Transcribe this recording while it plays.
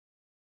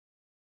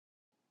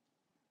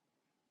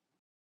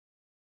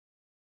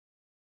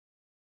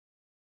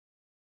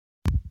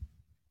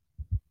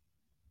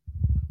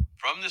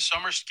From the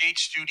Summer Skate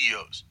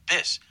Studios,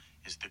 this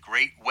is the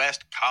Great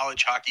West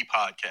College Hockey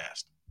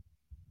Podcast.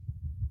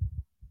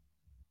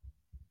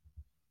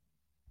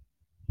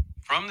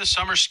 From the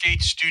Summer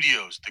Skate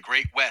Studios, the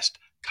Great West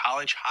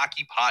College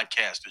Hockey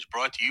Podcast is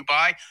brought to you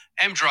by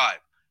M-Drive.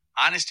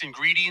 Honest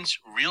ingredients,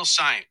 real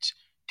science.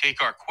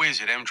 Take our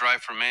quiz at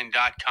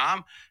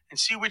mdriveformen.com and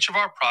see which of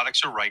our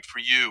products are right for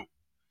you.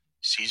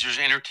 Caesars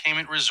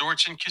Entertainment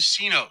Resorts and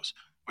Casinos.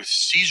 With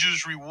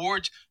Caesars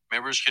Rewards,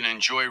 members can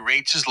enjoy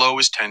rates as low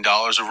as $10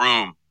 a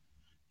room.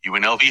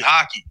 UNLV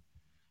Hockey.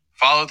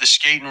 Follow the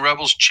Skating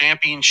Rebels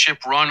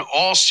championship run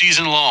all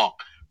season long.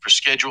 For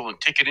schedule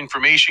and ticket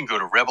information, go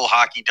to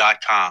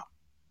rebelhockey.com.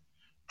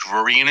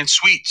 Drury Inn and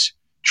Suites.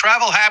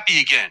 Travel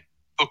happy again.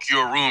 Book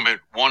your room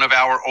at one of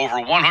our over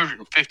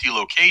 150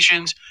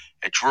 locations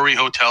at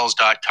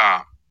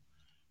druryhotels.com.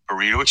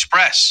 Burrito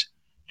Express.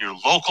 Your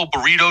local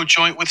burrito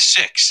joint with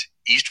 6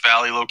 East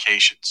Valley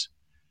locations.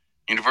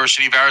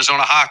 University of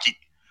Arizona Hockey.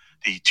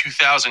 The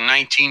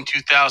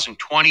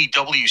 2019-2020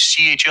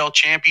 WCHL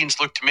champions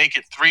look to make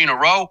it 3 in a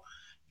row.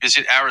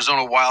 Visit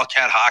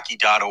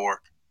ArizonaWildcatHockey.org.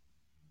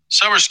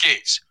 Summer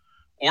Skates.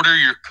 Order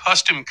your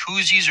custom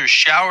koozies or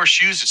shower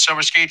shoes at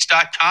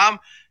summerskates.com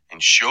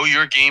and show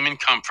your game in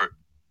comfort.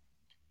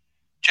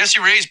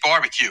 Jesse Ray's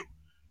Barbecue.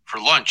 For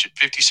lunch at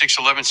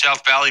 5611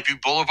 South Valley View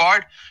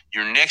Boulevard,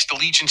 your next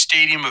Allegiant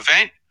Stadium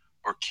event,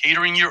 or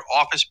catering your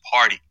office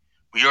party.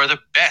 We are the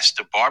best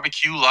of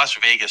barbecue Las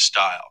Vegas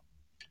style.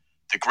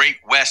 The Great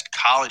West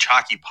College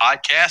Hockey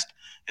Podcast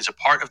is a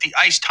part of the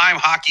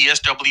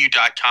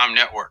IcetimeHockeySW.com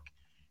network.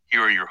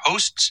 Here are your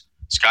hosts,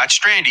 Scott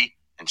Strandy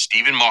and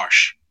Stephen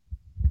Marsh.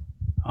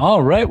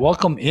 All right,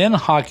 welcome in,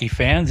 hockey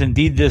fans.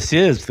 Indeed, this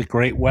is the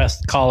Great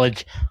West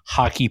College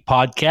Hockey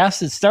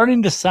Podcast. It's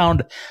starting to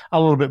sound a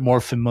little bit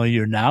more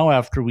familiar now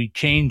after we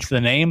changed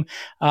the name.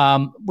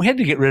 We had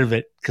to get rid of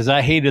it because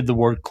I hated the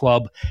word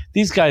club.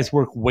 These guys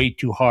work way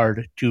too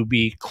hard to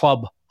be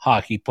club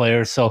hockey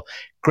players. So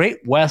Great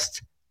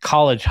West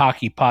College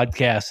Hockey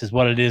Podcast is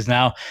what it is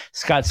now.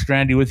 Scott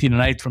Strandy with you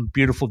tonight from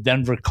beautiful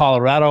Denver,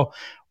 Colorado,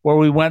 where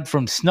we went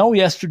from snow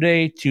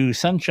yesterday to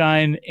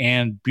sunshine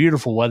and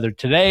beautiful weather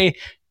today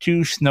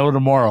to snow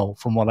tomorrow,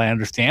 from what I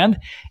understand.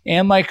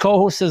 And my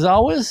co-host, as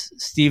always,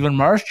 Stephen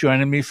Marsh,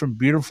 joining me from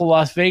beautiful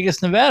Las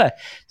Vegas, Nevada.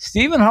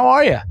 Stephen, how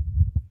are you?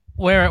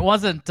 Where it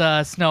wasn't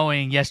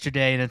snowing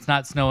yesterday and it's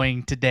not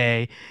snowing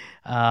today,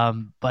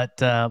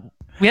 but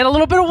we had a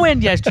little bit of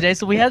wind yesterday,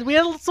 so we had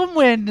some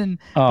wind. And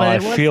I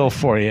feel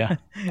for you.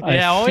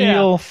 I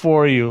feel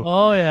for you.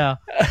 Oh yeah,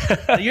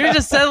 you're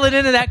just settling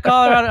into that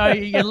Colorado.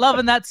 You're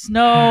loving that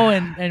snow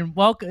and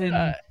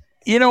welcome.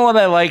 You know what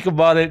I like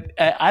about it?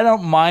 I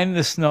don't mind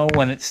the snow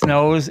when it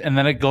snows and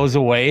then it goes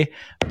away.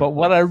 But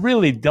what I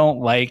really don't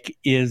like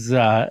is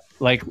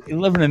like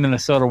living in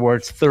Minnesota where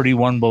it's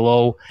 31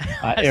 below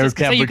air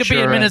temperature. You could be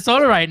in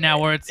Minnesota right now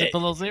where it's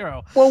below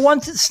zero. Well,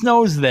 once it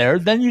snows there,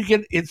 then you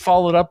get it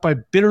followed up by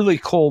bitterly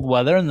cold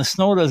weather, and the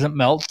snow doesn't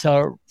melt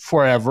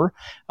forever.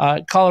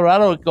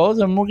 Colorado it goes,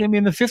 and we're going to be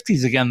in the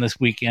 50s again this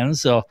weekend,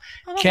 so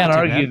can't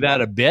argue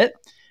that a bit.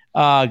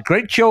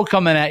 Great show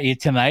coming at you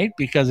tonight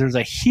because there's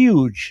a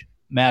huge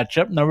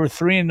matchup. Number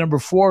 3 and number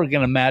 4 are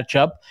going to match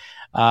up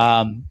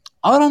out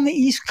on the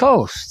East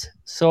Coast.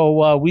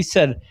 So we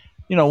said,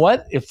 you know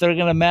what? If they're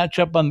going to match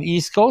up on the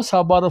East Coast, how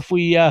about if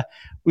we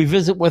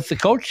visit with the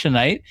coach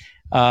tonight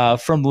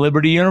from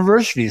Liberty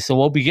University? So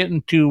we'll be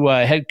getting to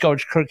head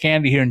coach Kirk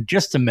Handy here in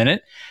just a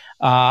minute.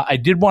 I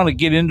did want to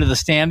get into the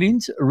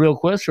standings real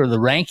quick, or the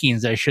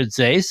rankings, I should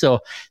say. So,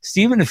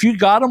 Stephen, if you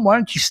got them, why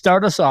don't you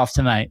start us off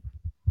tonight?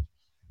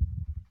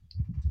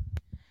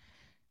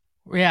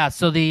 Yeah,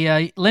 so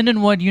the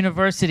Lindenwood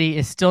University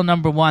is still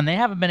number 1. They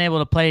haven't been able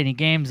to play any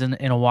games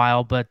in a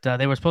while, but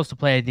they were supposed to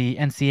play the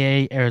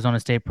NCAA Arizona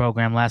State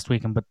program last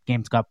week, but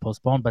games got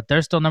postponed. But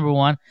they're still number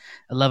 1,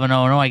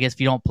 11-0-0. I guess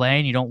if you don't play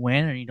and you don't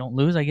win or you don't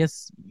lose, I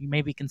guess you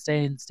maybe can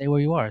stay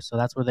where you are. So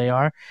that's where they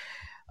are.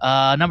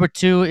 Number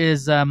 2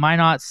 is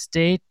Minot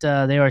State.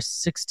 They are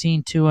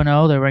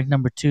 16-2-0. They're ranked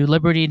number 2.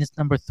 Liberty is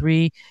number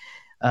 3.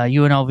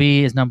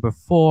 UNLV is number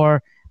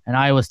 4. And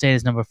Iowa State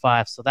is number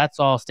 5. So that's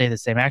all stay the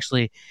same.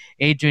 Actually,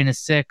 Adrian is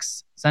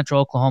 6,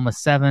 Central Oklahoma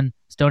 7,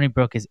 Stony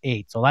Brook is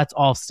 8. So that's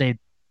all stayed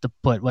the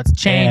put. What's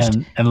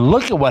changed? And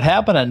look at what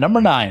happened at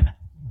number 9.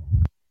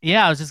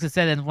 Yeah, I was just going to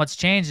say that what's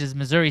changed is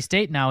Missouri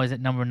State now is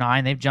at number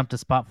 9. They've jumped a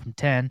spot from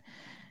 10.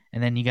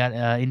 And then you got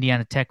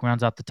Indiana Tech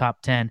rounds out the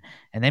top 10.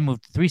 And they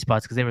moved 3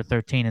 spots because they were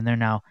 13, and they're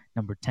now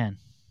number 10.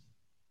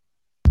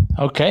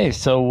 Okay,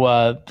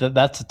 so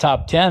that's the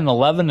top 10.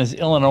 11 is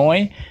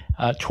Illinois.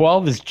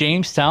 12 is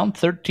Jamestown.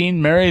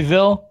 13,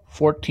 Maryville.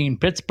 14,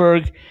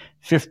 Pittsburgh.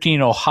 15,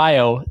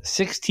 Ohio.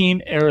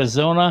 16,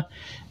 Arizona.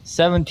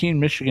 17,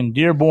 Michigan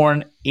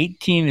Dearborn.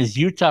 18 is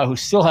Utah, who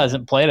still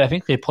hasn't played. I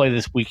think they play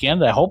this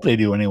weekend. I hope they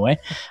do anyway.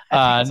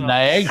 So.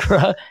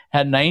 Niagara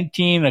at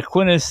 19.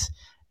 Aquinas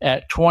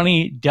at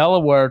 20.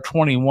 Delaware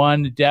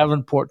 21.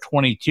 Davenport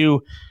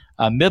 22.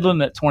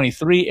 Midland at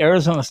 23.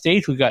 Arizona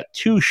State, who got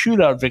 2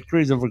 shootout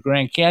victories over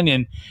Grand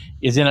Canyon,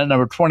 is in at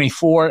number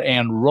 24.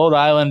 And Rhode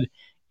Island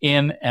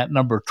in at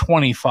number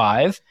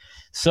 25.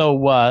 So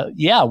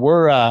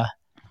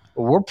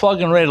we're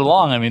plugging right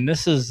along. I mean,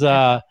 this is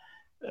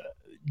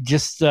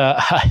just.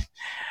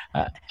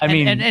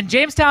 And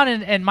Jamestown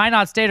and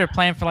Minot State are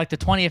playing for like the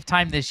 20th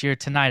time this year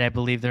tonight. I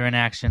believe they're in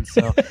action.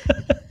 So.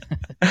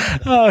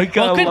 Oh, I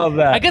gotta love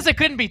that. I guess it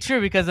couldn't be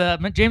true because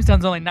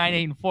Jamestown's only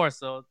 9-8-4.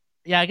 So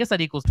yeah, I guess that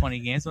equals 20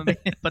 games.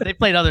 But they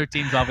played other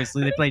teams.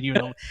 Obviously, they played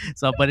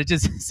So, but it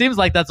just seems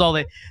like that's all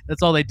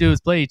they do is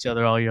play each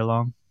other all year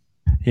long.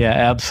 Yeah,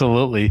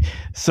 absolutely.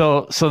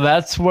 So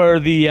that's where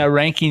the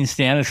rankings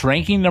stand. It's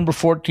ranking number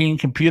 14,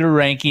 computer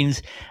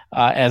rankings.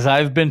 As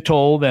I've been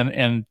told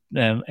and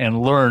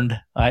learned,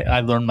 I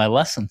learned my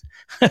lesson.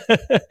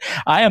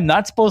 I am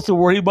not supposed to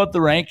worry about the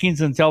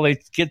rankings until they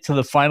get to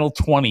the final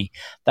 20.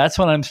 That's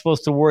when I'm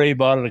supposed to worry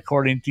about it,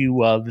 according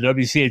to the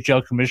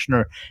WCHL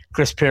commissioner,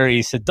 Chris Perry.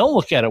 He said, don't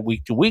look at it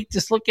week to week.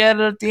 Just look at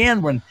it at the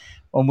end when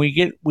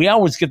we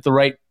always get the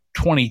right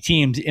 20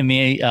 teams in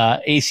the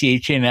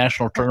ACHA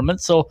national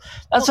tournament. So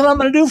that's what I'm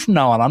going to do from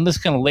now on. I'm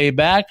just going to lay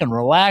back and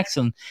relax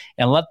and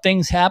let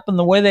things happen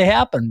the way they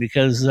happen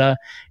because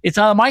it's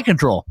out of my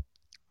control.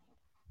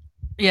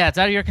 Yeah, it's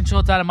out of your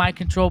control. It's out of my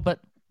control. But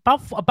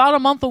about a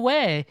month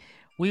away,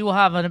 we will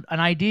have an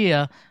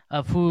idea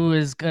of who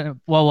is going to,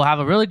 we'll have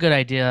a really good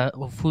idea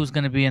of who's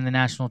going to be in the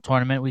national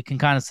tournament. We can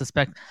kind of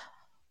suspect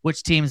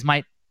which teams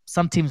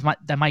some teams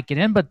might get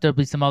in, but there'll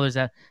be some others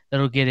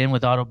that'll get in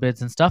with auto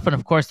bids and stuff. And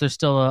of course, there's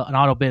still an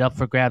auto bid up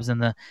for grabs in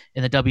the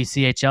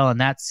WCHL,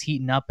 and that's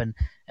heating up. And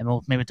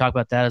we'll maybe talk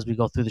about that as we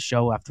go through the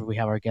show after we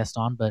have our guest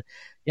on. But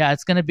yeah,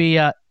 it's going to be.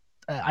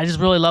 I just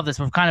really love this.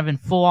 We're kind of in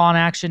full on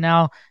action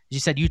now. As you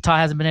said, Utah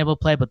hasn't been able to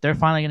play, but they're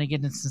finally going to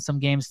get into some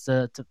games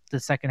to the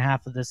second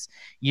half of this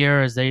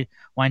year as they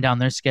wind down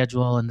their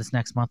schedule in this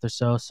next month or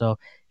so. So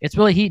it's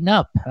really heating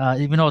up.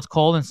 Even though it's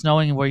cold and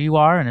snowing where you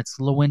are, and it's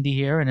a little windy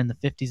here and in the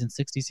 50s and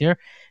 60s here,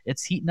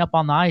 it's heating up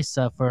on the ice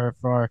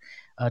for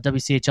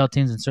WCHL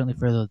teams and certainly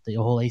for the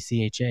whole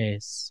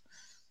ACHA.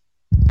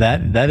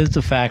 That is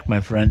a fact,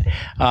 my friend.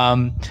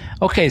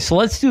 Okay, so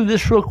let's do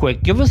this real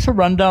quick. Give us a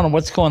rundown of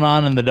what's going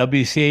on in the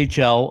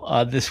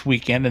WCHL this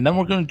weekend, and then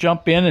we're going to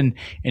jump in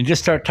and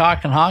just start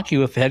talking hockey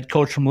with the head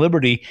coach from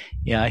Liberty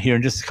here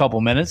in just a couple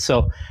minutes.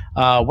 So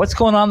what's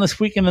going on this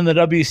weekend in the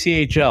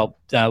WCHL?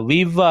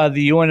 Leave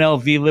the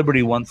UNLV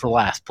Liberty one for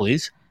last,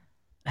 please.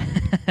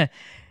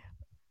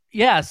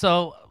 Yeah,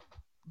 so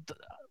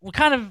we're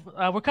kind of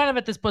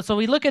at this point. So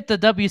we look at the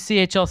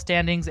WCHL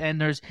standings, and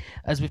there's,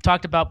 as we've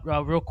talked about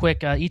real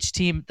quick, each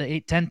team,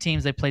 the 10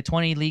 teams, they play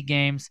 20 league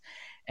games,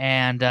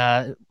 and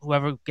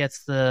whoever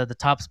gets the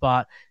top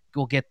spot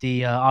will get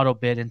the auto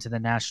bid into the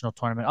national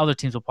tournament. Other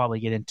teams will probably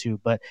get into,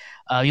 but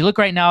you look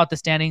right now at the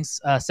standings.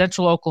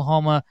 Central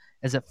Oklahoma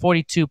is at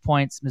 42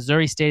 points.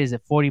 Missouri State is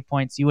at 40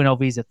 points.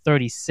 UNLV is at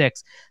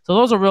 36. So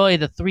those are really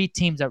the three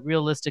teams that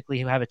realistically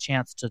have a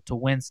chance to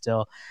win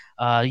still.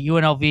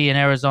 UNLV and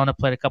Arizona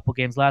played a couple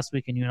games last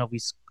week, and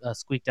UNLV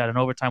squeaked out an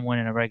overtime win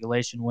and a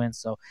regulation win,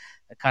 so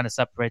it kind of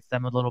separates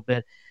them a little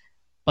bit.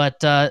 But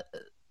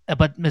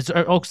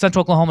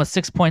Central Oklahoma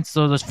 6 points.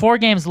 So there's 4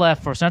 games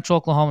left for Central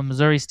Oklahoma,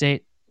 Missouri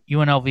State,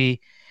 UNLV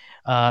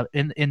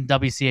in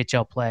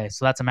WCHL play.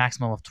 So that's a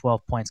maximum of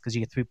 12 points because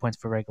you get 3 points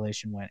for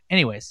regulation win.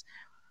 Anyways,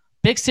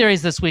 big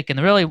series this weekend.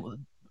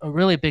 A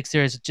really big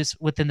series just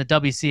within the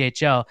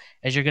WCHL,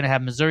 as you're going to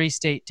have Missouri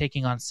State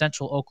taking on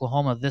Central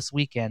Oklahoma this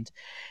weekend.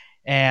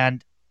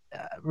 And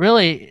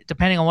really,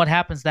 depending on what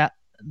happens that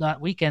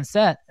weekend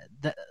set,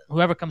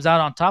 whoever comes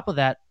out on top of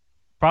that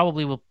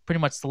probably will pretty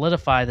much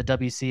solidify the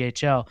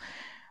WCHL.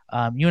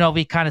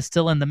 UNLV kind of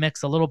still in the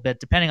mix a little bit,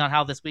 depending on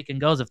how this weekend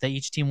goes. If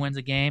each team wins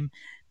a game,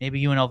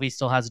 maybe UNLV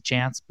still has a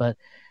chance. But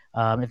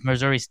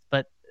UNLV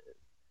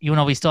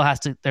still has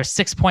to. They're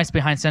 6 points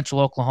behind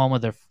Central Oklahoma.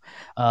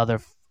 They're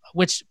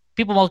which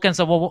people will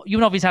say, well,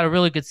 UNLV's had a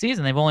really good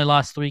season. They've only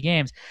lost 3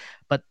 games,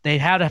 but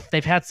they've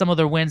had some of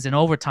their wins in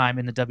overtime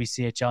in the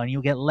WCHL, and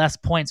you get less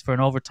points for an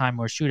overtime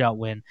or a shootout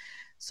win,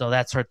 so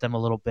that's hurt them a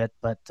little bit.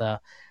 But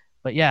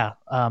yeah,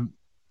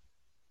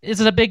 is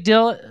it a big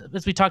deal?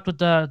 As we talked with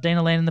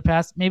Dana Lane in the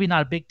past, maybe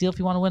not a big deal if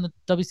you want to win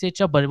the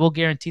WCHL, but it will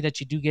guarantee that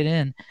you do get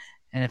in.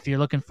 And if you're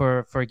looking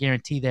for a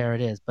guarantee, there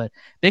it is. But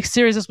big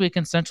series this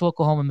weekend, Central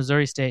Oklahoma,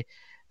 Missouri State.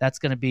 That's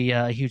going to be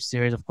a huge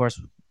series. Of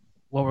course,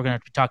 what we're going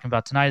to be talking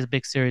about tonight is a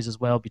big series as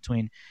well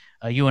between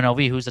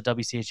UNLV, who's a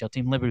WCHL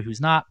team, Liberty,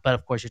 who's not. But,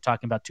 of course, you're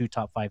talking about 2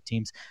 top 5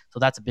 teams. So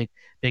that's a big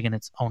in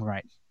its own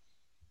right.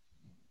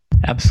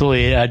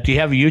 Absolutely. Do you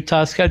have a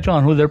Utah schedule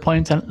on who they're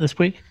playing this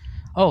week?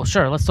 Oh,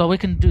 sure. So we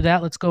can do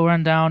that. Let's go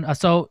run down.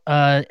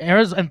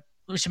 Arizona.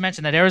 We should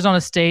mention that Arizona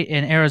State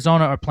and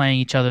Arizona are playing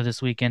each other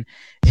this weekend.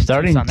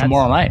 Starting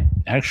tomorrow night,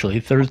 actually.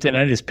 Thursday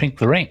night is Pink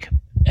the Rink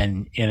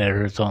in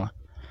Arizona.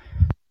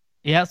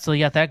 Yeah, so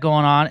you got that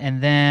going on.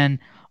 And then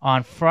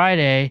on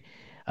Friday,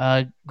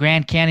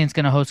 Grand Canyon's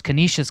going to host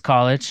Canisius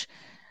College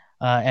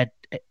at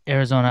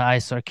Arizona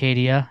Ice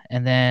Arcadia.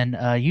 And then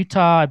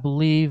Utah, I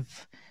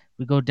believe,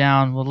 we go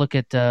down. We'll look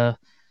at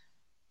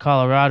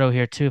Colorado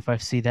here too. If I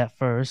see that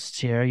first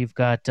here, you've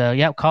got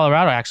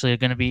Colorado actually are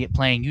going to be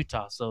playing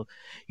Utah. So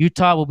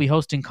Utah will be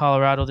hosting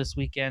Colorado this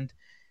weekend.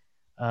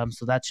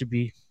 So that should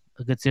be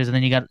a good series. And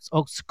then you got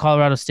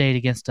Colorado State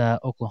against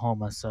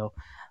Oklahoma. So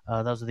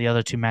those are the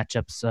other two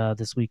matchups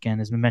this weekend.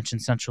 As we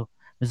mentioned, Central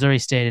Missouri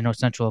State and North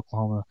Central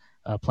Oklahoma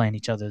playing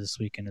each other this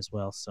weekend as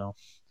well. So.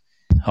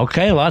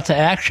 Okay, lots of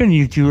action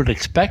you would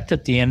expect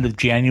at the end of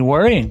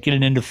January and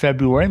getting into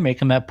February,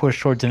 making that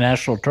push towards the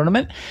national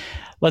tournament.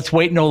 Let's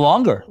wait no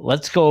longer.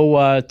 Let's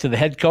go to the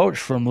head coach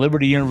from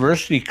Liberty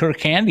University,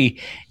 Kirk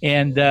Handy,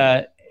 and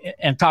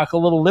talk a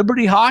little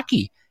Liberty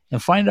hockey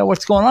and find out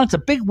what's going on. It's a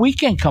big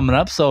weekend coming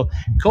up. So,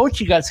 Coach,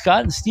 you got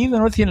Scott and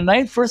Steven with you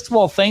tonight. First of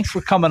all, thanks for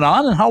coming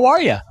on, and how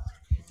are you?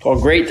 Well,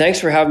 great.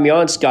 Thanks for having me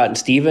on, Scott and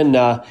Steven.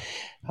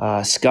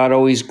 Scott,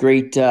 always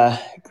great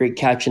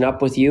catching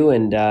up with you,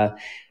 and I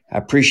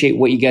appreciate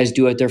what you guys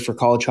do out there for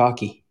college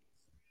hockey.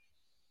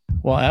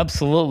 Well,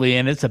 absolutely,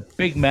 and it's a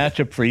big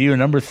matchup for you.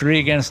 Number 3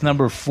 against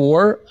number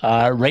 4,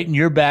 right in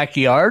your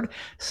backyard.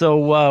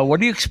 So what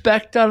do you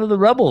expect out of the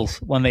Rebels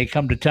when they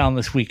come to town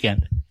this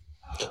weekend?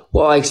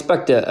 Well, I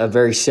expect a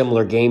very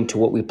similar game to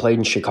what we played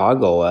in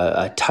Chicago,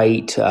 a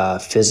tight,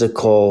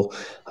 physical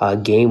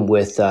game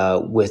with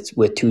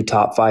 2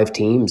 top 5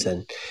 teams.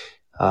 And,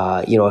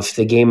 if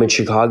the game in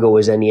Chicago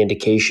is any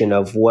indication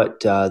of what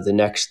the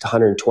next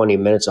 120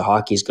 minutes of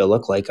hockey is going to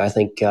look like, I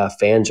think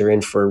fans are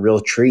in for a real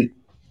treat.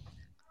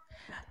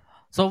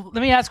 So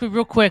let me ask you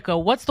real quick,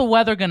 what's the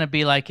weather going to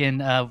be like in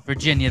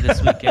Virginia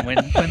this weekend when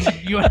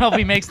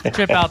UNLV makes the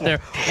trip out there?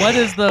 What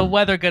is the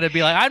weather going to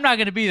be like? I'm not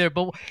going to be there,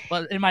 but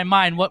in my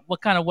mind,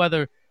 what kind of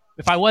weather,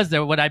 if I was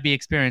there, would I be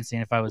experiencing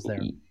if I was there?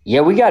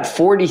 Yeah, we got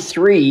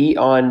 43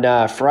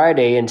 on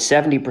Friday and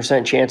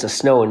 70% chance of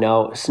snow.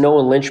 Now, snow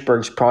in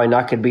Lynchburg's probably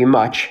not going to be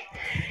much.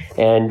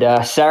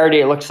 And Saturday,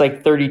 it looks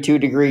like 32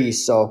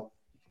 degrees, so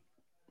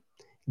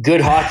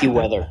good hockey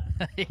weather.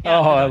 Yeah,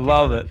 I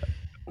love it.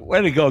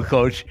 Way to go,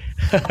 Coach.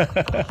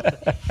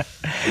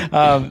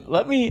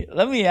 Let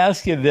me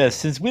ask you this.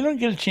 Since we don't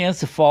get a chance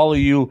to follow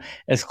you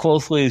as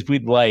closely as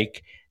we'd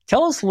like,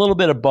 tell us a little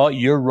bit about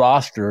your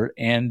roster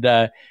and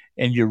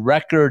your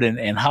record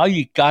and how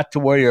you got to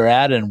where you're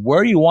at and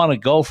where you want to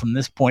go from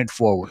this point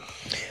forward.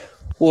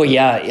 Well,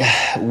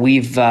 yeah,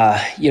 we've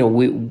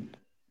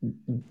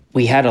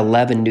we had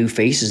 11 new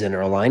faces in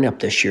our lineup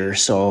this year,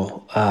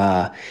 so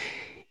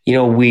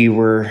we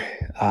were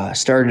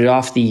started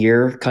off the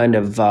year kind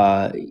of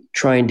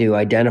trying to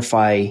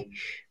identify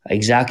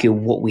exactly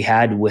what we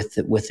had with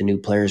the new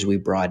players we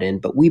brought in.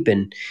 But we've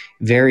been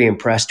very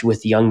impressed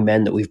with the young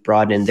men that we've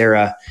brought in. They're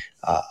a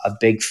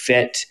big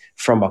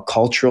from a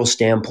cultural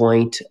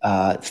standpoint,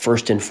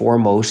 first and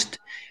foremost.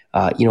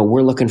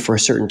 We're looking for a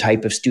certain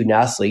type of student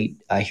athlete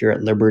here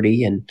at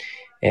Liberty,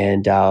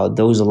 and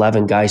those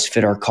 11 guys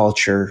fit our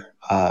culture,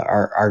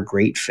 are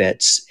great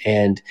fits.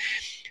 And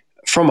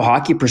from a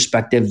hockey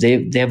perspective,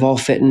 they've all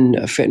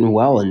fitting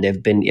well, and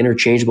they've been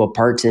interchangeable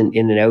parts in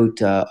and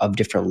out of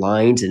different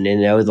lines and in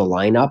and out of the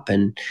lineup.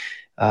 And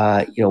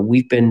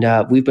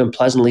we've been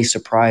pleasantly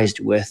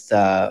surprised with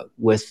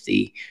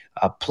the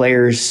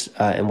players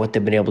and what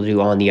they've been able to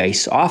do on the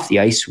ice. Off the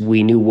ice,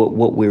 we knew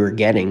what we were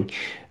getting,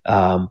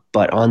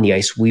 but on the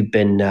ice, we've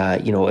been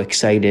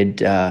excited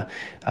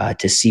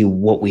to see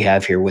what we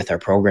have here with our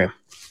program.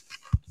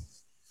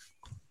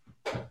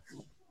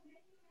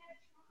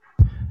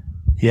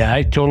 Yeah,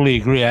 I totally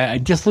agree. I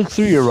just looked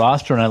through your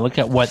roster and I look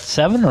at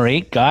 7 or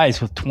 8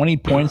 guys with 20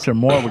 points or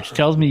more, which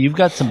tells me you've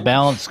got some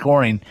balanced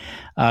scoring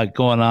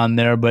going on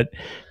there. But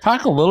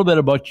talk a little bit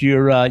about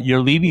your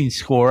leading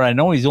scorer. I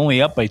know he's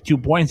only up by 2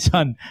 points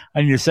on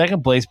your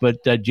second place, but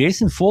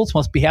Jason Fultz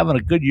must be having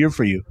a good year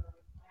for you.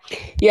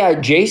 Yeah,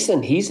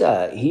 Jason, he's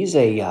a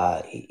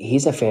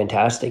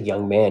fantastic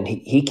young man.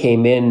 He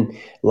came in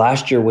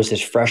last year, was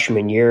his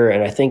freshman year,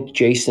 and I think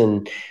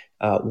Jason.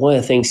 One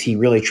of the things he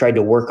really tried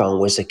to work on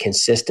was the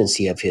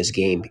consistency of his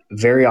game.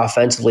 Very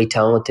offensively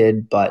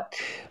talented, but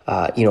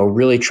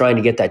really trying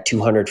to get that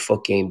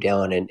 200-foot game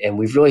down. And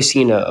we've really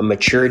seen a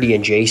maturity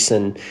in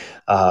Jason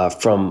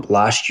from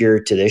last year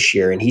to this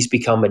year, and he's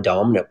become a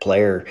dominant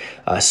player,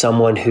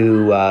 someone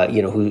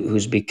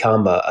who's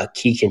become a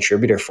key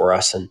contributor for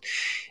us. And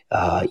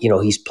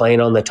he's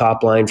playing on the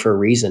top line for a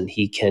reason.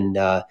 He can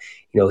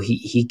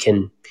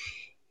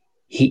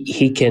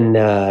He can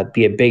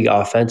be a big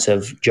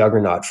offensive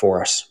juggernaut for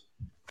us.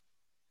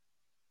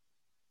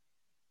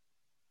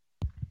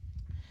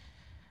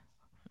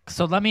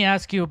 So let me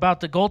ask you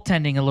about the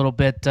goaltending a little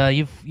bit.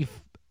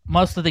 You've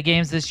most of the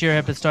games this year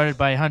have been started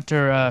by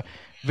Hunter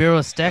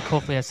Virostek.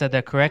 Hopefully I said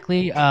that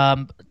correctly.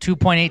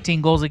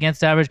 2.18 goals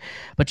against average.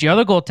 But your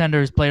other goaltender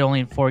has played only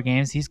in 4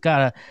 games. He's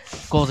got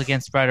goals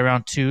against right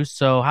around 2.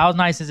 So how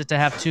nice is it to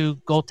have 2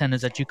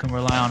 goaltenders that you can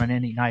rely on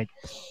any night?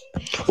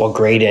 Well,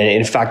 great, and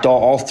in fact,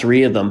 all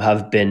 3 of them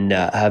have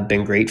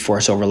been great for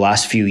us over the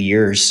last few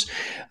years.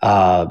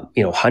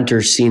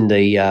 Hunter's seen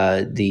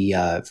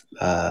the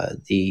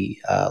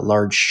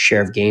large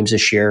share of games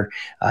this year.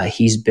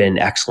 He's been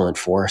excellent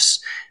for us.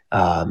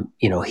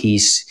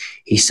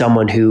 He's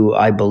someone who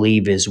I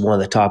believe is one of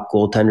the top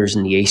goaltenders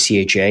in the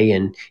ACHA,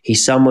 and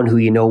he's someone who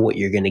what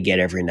you're going to get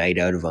every night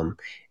out of him.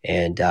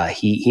 And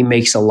he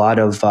makes a lot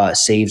of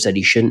saves that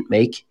he shouldn't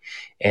make,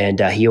 and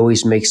he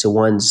always makes the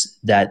ones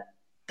that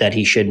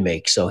he should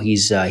make. So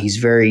he's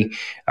very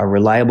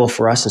reliable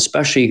for us,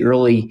 especially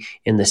early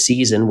in the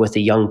season with a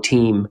young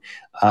team.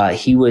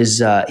 He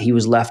was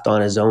left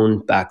on his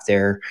own back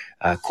there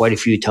quite a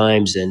few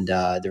times, and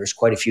there was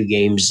quite a few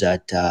games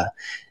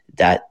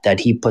that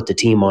he put the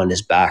team on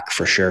his back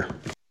for sure.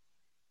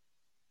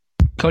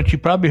 Coach, you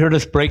probably heard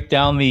us break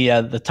down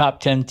the top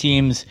 10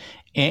 teams,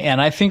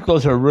 and I think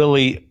those are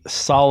really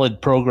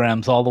solid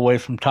programs all the way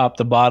from top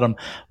to bottom.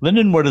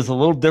 Lindenwood is a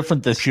little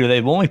different this year.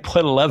 They've only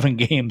played 11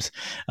 games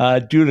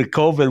due to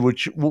COVID,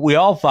 which we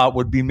all thought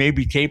would be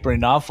maybe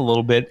tapering off a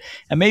little bit,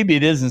 and maybe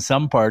it is in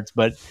some parts.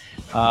 But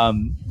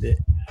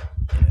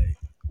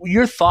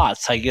your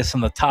thoughts, I guess,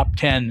 on the top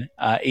 10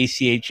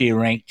 ACHA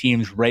ranked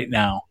teams right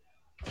now?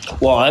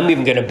 Well, I'm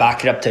even going to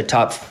back it up to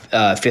top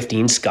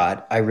 15,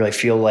 Scott. I really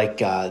feel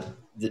like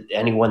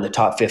anyone in the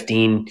top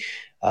 15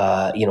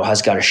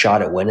 has got a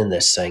shot at winning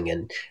this thing.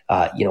 And,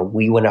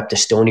 we went up to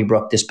Stony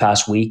Brook this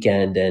past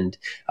weekend and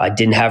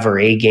didn't have our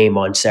A game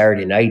on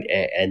Saturday night,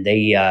 and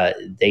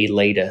they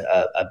laid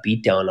a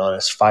beat down on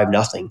us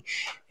 5-0.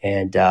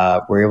 And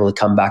we're able to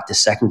come back the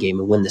second game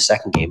and win the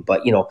second game.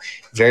 But,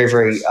 very,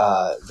 very,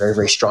 very,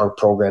 very strong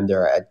program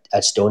there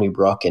at Stony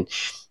Brook.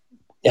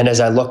 And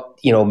as I look,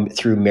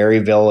 through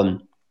Maryville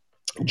and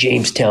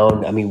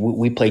Jamestown, I mean,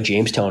 we played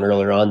Jamestown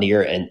earlier on in the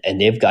year,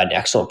 and they've got an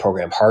excellent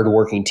program,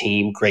 hardworking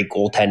team, great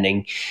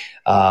goaltending.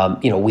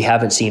 We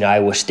haven't seen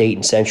Iowa State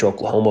and Central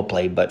Oklahoma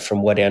play, but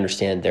from what I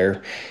understand,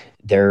 they're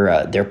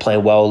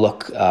playing well.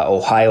 Look,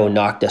 Ohio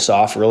knocked us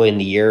off early in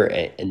the year,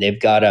 and they've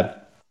got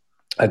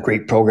a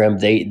great program.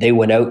 They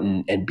went out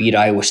and beat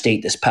Iowa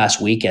State this past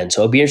weekend,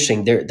 so it'll be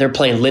interesting. They're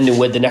playing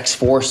Lindenwood the next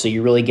 4, so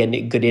you really get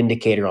a good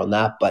indicator on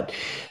that. But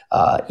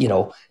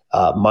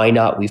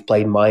Minot, we've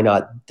played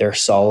Minot. They're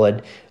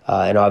solid,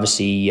 and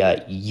obviously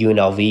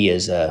UNLV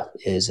is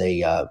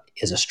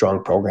a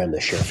strong program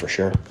this year for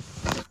sure.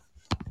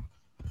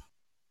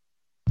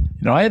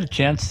 I had a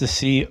chance to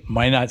see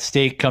Minot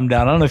State come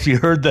down. I don't know if you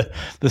heard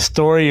the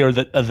story or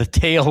the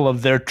tale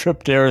of their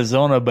trip to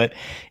Arizona, but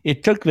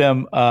it took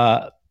them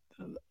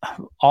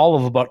all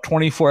of about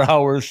 24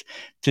 hours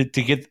to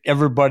get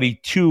everybody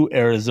to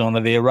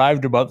Arizona. They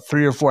arrived about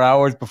 3 or 4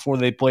 hours before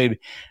they played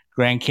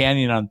Grand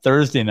Canyon on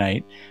Thursday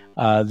night.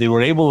 They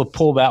were able to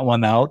pull that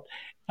one out.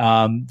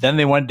 Then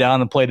they went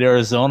down and played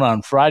Arizona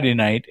on Friday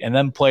night, and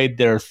then played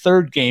their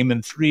third game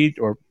in 3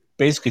 or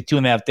basically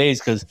 2.5 days,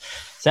 because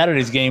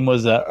Saturday's game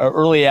was a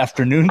early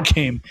afternoon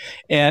game.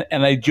 And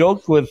I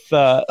joked with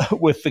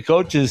the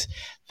coaches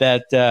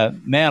that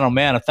man, oh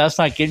man, if that's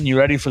not getting you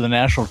ready for the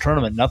national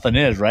tournament, nothing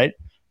is, right?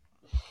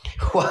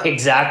 Well,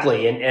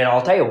 exactly, and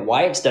I'll tell you,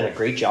 Wyatt's done a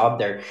great job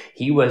there.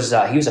 He was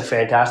a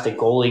fantastic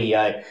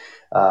goalie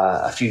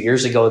a few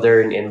years ago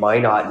there in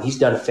Minot, and he's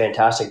done a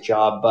fantastic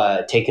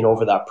job taking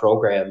over that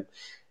program,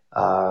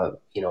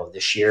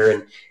 this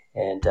year.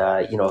 And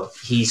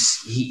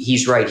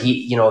he's right.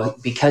 He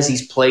because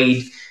he's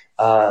played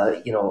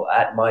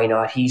at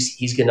Minot,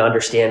 he's going to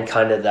understand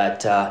kind of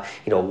that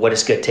what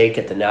it's going to take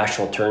at the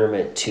national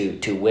tournament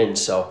to win.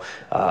 So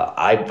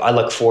I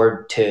look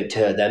forward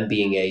to them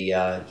being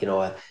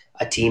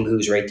a team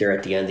who's right there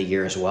at the end of the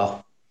year as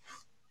well.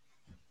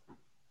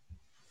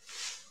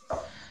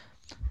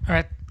 All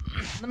right,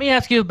 let me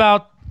ask you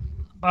about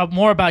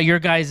more about your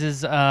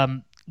guys'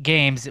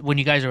 games when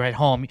you guys are at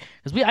home,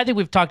 because I think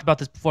we've talked about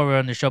this before we were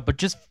on the show, but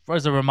just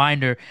as a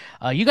reminder,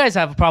 you guys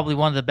have probably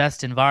one of the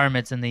best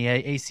environments in the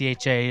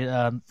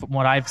ACHA from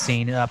what I've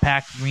seen,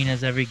 packed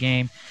arenas every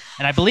game,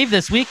 and I believe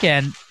this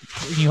weekend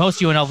when you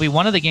host UNLV,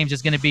 one of the games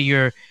is going to be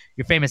your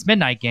famous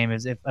midnight game,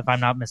 if I'm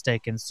not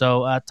mistaken.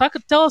 So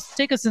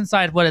take us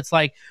inside what it's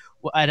like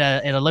at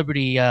a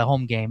Liberty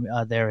home game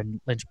there in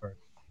Lynchburg.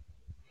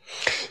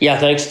 Yeah,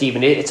 thanks,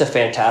 Stephen. It's a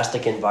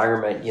fantastic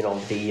environment.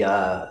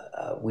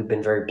 We've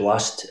been very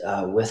blessed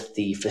with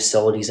the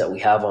facilities that we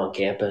have on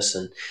campus,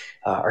 and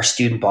our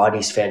student body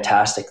is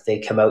fantastic. They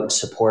come out and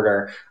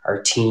support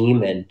our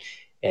team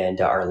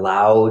and are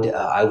loud.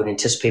 I would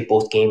anticipate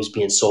both games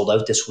being sold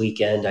out this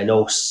weekend. I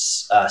know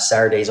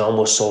Saturday's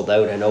almost sold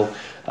out. I know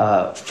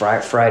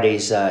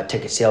Friday's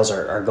ticket sales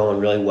are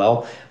going really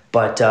well.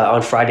 But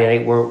on Friday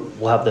night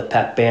we'll have the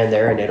pep band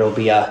there, and it'll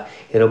be a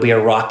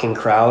rocking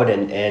crowd.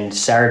 And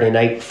Saturday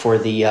night for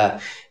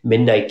the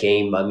midnight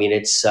game, I mean,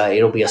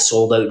 it'll be a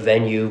sold out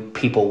venue.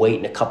 People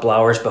waiting a couple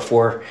hours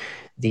before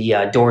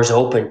the doors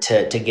open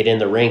to get in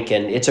the rink,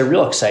 and it's a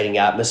real exciting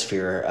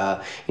atmosphere.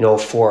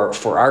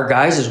 For our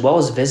guys as well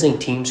as visiting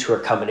teams who are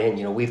coming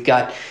in. We've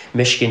got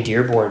Michigan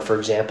Dearborn, for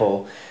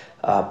example,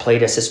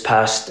 played us this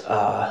past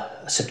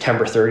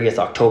September 30th,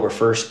 October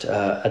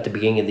 1st at the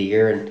beginning of the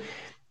year, and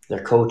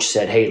their coach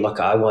said, "Hey,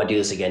 look, I want to do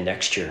this again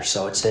next year."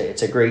 So it's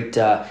a great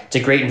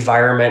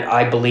environment.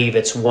 I believe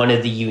it's one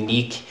of the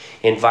unique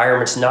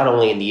environments, not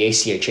only in the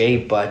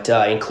ACHA but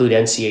include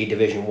NCAA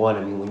Division I.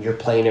 I mean, when you're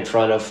playing in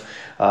front of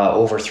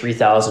over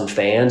 3,000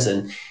 fans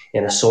and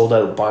in a sold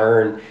out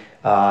barn.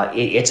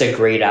 It's a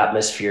great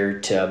atmosphere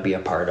to be a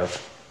part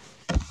of.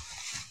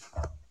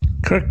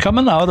 Kirk,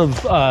 coming out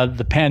of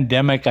the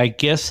pandemic, I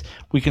guess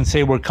we can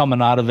say we're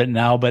coming out of it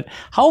now, but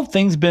how have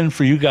things been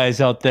for you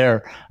guys out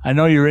there? I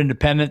know you're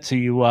independent, so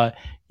you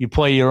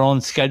play your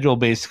own schedule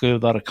basically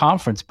without a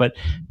conference, but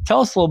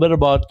tell us a little bit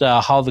about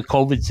how the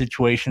COVID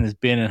situation has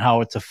been and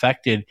how it's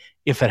affected,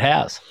 if it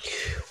has.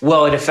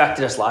 Well, it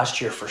affected us last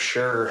year for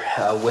sure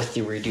with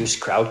the reduced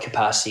crowd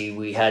capacity.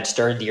 We had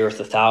started the year with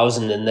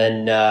 1,000, and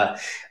then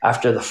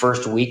after the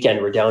first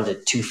weekend, we're down to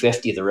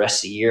 250 the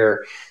rest of the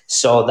year.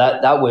 So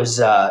that was,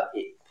 for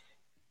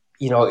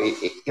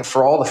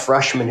all the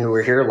freshmen who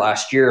were here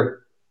last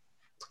year,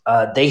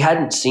 they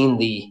hadn't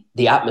seen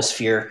the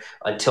atmosphere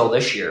until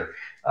this year.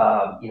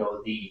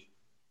 The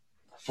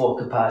full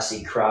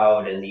capacity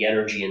crowd and the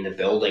energy in the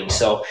building.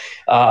 So,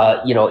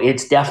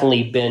 it's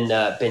definitely been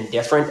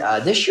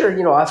different this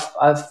year.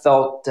 I've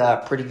felt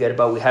pretty good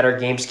about. We had our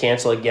games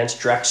canceled against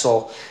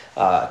Drexel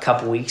a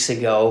couple weeks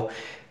ago.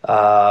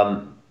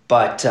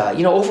 But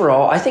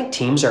overall, I think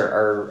teams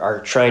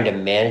are trying to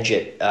manage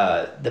it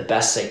the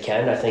best they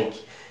can. I think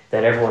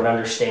that everyone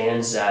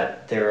understands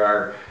that there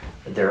are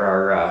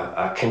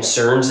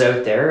concerns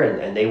out there,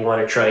 and they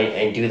want to try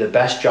and do the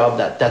best job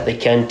that they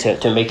can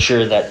to make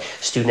sure that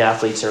student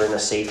athletes are in a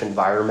safe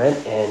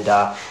environment and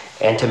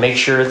to make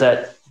sure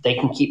that they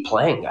can keep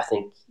playing. I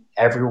think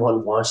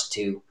everyone wants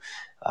to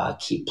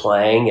keep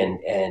playing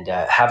and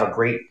have a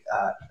great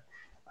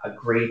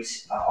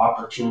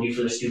opportunity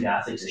for the student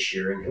athletes this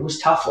year. And it was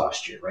tough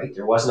last year, right?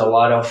 There wasn't a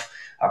lot of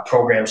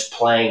programs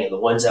playing, and the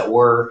ones that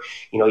were,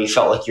 you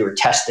felt like you were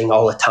testing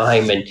all the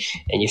time, and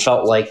you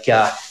felt like,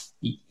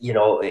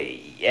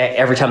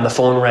 every time the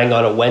phone rang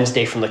on a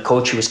Wednesday from the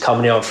coach who was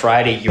coming in on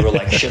Friday, you were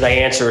like, should I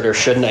answer it or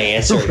shouldn't I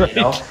answer it?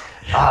 Right.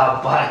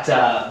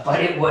 But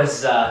it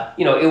was,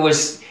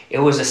 it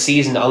was a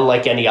season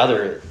unlike any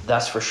other,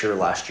 that's for sure,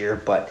 last year.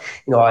 But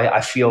I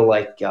feel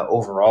like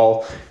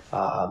overall,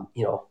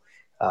 the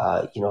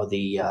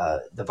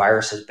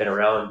virus has been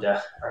around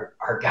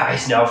our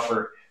guys now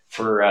for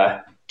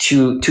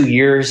 2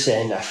 years,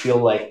 and I feel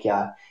like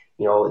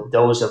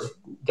those of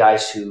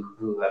guys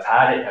who have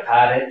had it,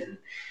 and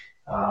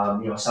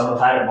some have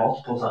had it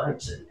multiple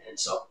times, and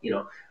so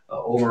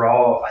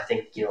overall, I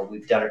think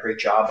we've done a great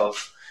job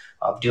of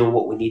doing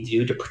what we need to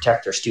do to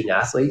protect our student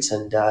athletes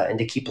and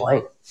to keep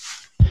playing.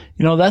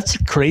 That's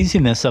the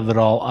craziness of it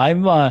all.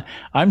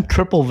 I'm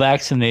triple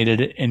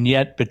vaccinated, and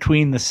yet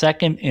between the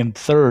second and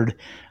third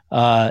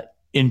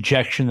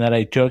injection that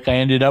I took, I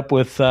ended up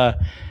with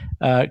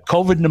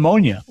COVID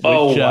pneumonia, which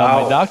wow.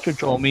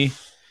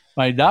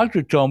 My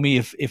doctor told me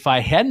if I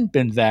hadn't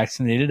been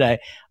vaccinated,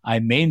 I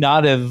may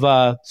not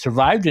have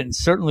survived it, and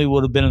certainly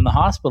would have been in the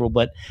hospital.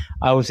 But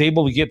I was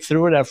able to get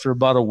through it after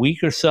about a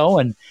week or so,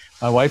 and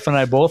my wife and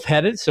I both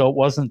had it, so it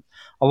wasn't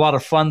a lot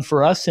of fun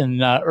for us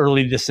in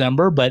early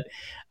December. But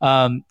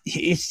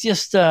it's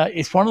just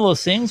it's one of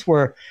those things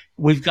where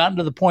we've gotten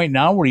to the point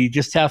now where you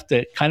just have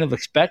to kind of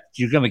expect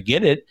you're going to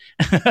get it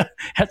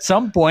at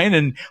some point,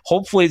 and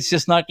hopefully it's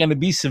just not going to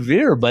be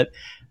severe. But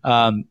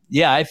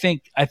I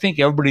think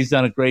everybody's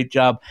done a great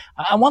job.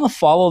 I want to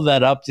follow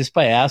that up just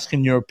by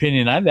asking your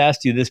opinion. I've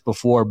asked you this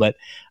before, but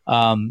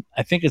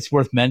I think it's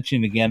worth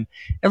mentioning again.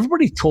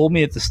 Everybody told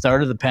me at the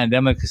start of the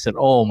pandemic, they said,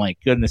 oh my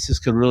goodness, this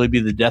could really be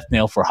the death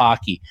nail for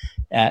hockey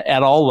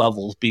at all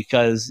levels,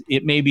 because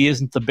it maybe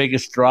isn't the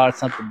biggest draw.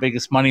 It's not the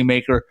biggest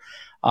moneymaker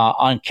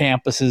on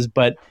campuses,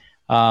 but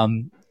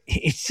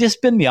it's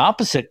just been the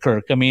opposite,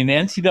 Kirk. I mean,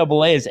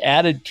 NCAA has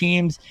added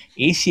teams.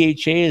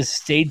 ACHA has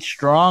stayed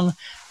strong.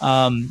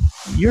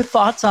 Your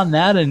thoughts on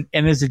that? And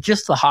is it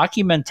just the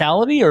hockey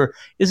mentality, or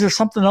is there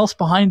something else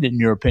behind it, in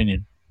your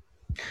opinion?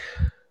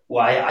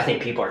 Well, I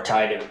think people are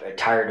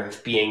tired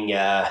of being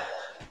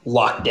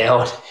locked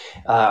down,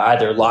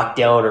 either locked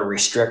down or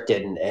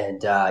restricted.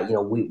 And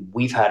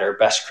we've had our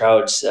best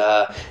crowds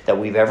that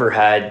we've ever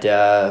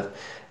had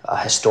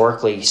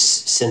historically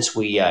since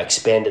we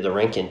expanded the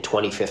rink in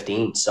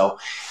 2015. So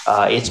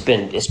it's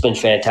been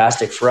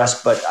fantastic for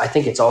us. But I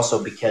think it's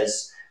also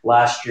because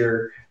last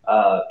year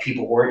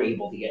people weren't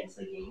able to get into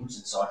the games,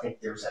 and so I think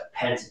there was a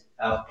pent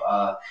up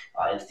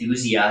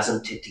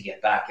enthusiasm to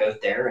get back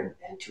out there and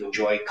to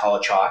enjoy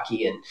college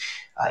hockey. And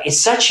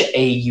it's such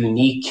a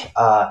unique,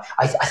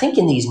 I think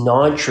in these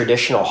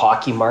non-traditional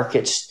hockey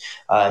markets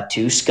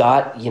too,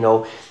 Scott,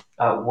 where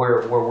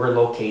we're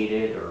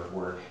located, or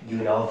where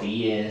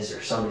UNLV is,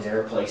 or some of these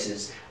other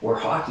places where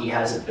hockey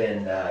hasn't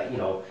been,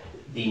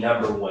 the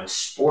number one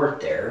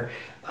sport there,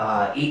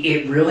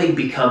 it really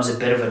becomes a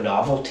bit of a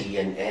novelty,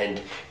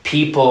 and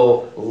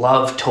people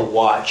love to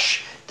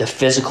watch the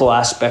physical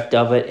aspect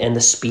of it and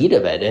the speed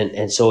of it,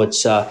 and so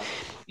it's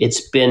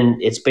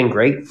been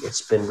great.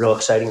 It's been real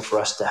exciting for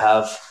us to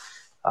have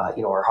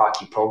our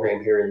hockey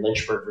program here in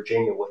Lynchburg,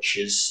 Virginia, which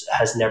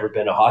has never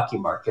been a hockey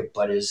market,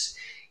 but is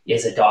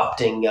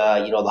adopting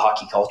the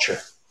hockey culture.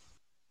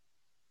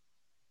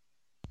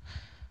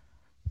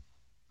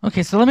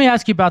 Okay, so let me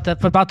ask you about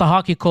the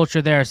hockey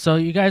culture there. So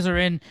you guys are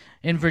in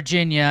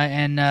Virginia,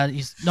 and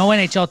no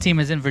NHL team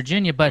is in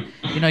Virginia, but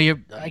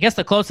I guess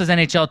the closest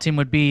NHL team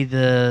would be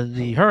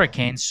the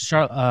Hurricanes,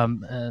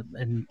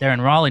 and they're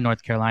in Raleigh,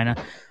 North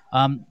Carolina.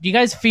 Do you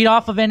guys feed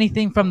off of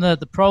anything from the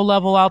pro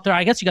level out there?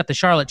 I guess you got the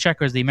Charlotte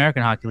Checkers, the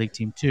American Hockey League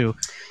team too,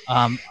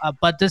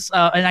 but this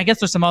and I guess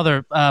there's some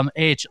other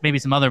maybe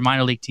some other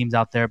minor league teams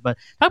out there. But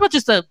talk about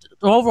just the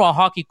overall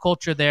hockey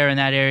culture there in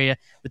that area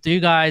with you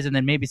guys, and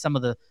then maybe some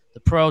of the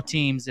pro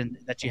teams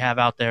that you have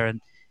out there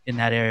in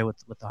that area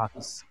with the hockey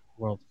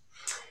world.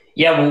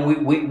 Yeah,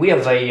 well, we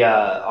have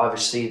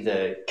obviously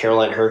the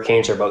Carolina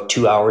Hurricanes are about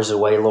 2 hours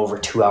away, a little over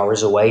 2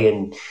 hours away,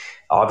 and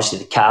obviously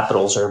the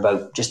Capitals are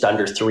about just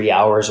under 3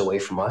 hours away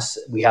from us.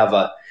 We have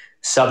a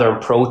Southern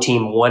Pro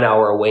team 1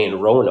 hour away in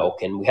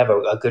Roanoke, and we have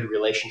a good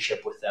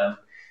relationship with them.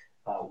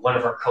 One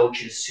of our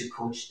coaches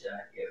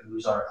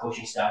who's on our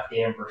coaching staff,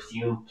 Dan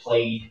Berthume,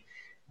 played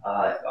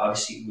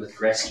obviously with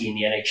Gretzky in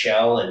the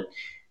NHL and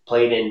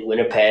played in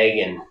Winnipeg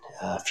and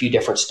a few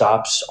different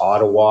stops,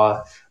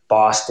 Ottawa,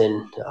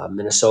 Boston,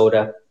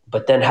 Minnesota,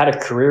 but then had a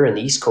career in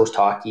the East Coast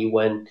hockey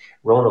when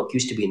Roanoke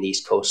used to be in the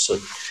East Coast.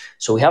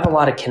 So we have a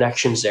lot of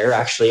connections there.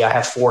 Actually, I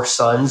have 4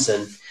 sons,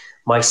 and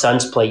my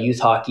sons play youth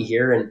hockey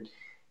here,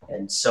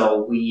 and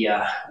so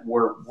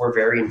we're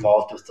very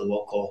involved with the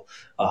local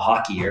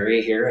hockey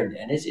area here, and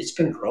it's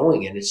been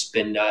growing, and it's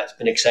been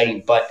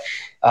exciting. But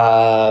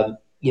I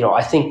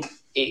think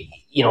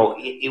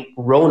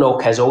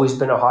Roanoke has always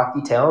been a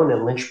hockey town,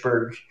 and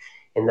Lynchburg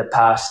in the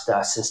past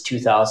since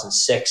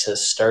 2006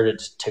 has started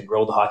to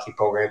grow the hockey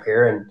program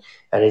here, and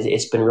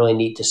it's been really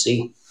neat to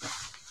see.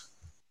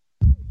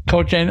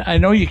 Coach, I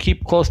know you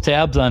keep close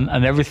tabs on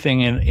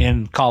everything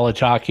in college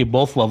hockey,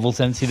 both levels,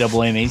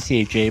 NCAA and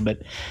ACHA,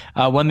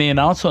 but when the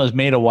announcement was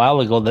made a while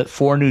ago that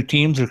 4 new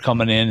teams are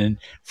coming in, and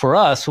for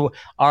us,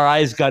 our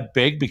eyes got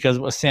big because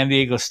it was San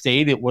Diego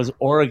State, it was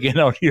Oregon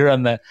out here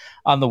on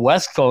the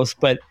West Coast,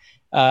 but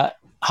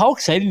how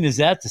exciting is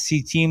that to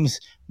see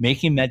teams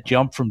making that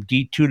jump from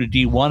D2 to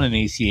D1 in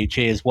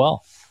ACHA as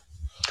well?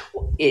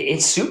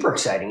 It's super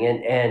exciting,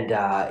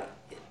 and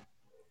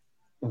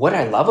what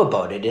I love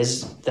about it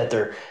is that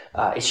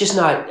it's just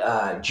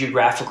not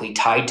geographically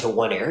tied to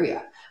one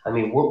area. I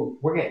mean,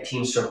 we're getting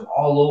teams from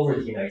all over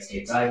the United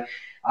States. I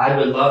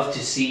would love to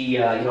see,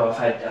 I've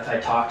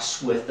had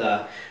talks with,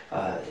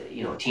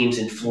 teams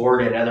in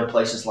Florida and other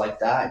places like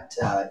that,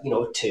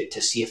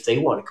 to see if they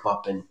want to come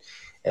up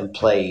and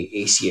play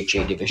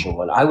ACHA Division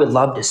One. I would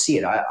love to see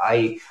it.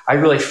 I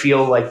really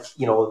feel like,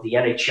 the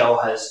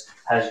NHL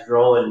has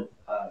grown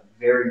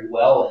very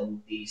well in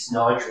these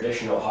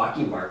non-traditional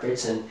hockey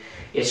markets, and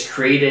it's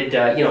created.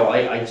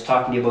 I was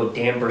talking to you about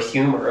Dan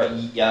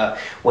Berthume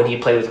when he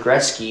played with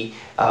Gretzky.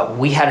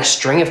 We had a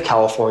string of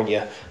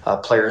California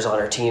players on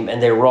our team,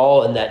 and they were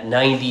all in that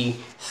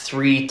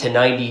 93 to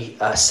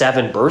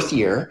 97 birth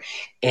year,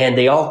 and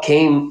they all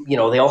came. They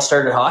all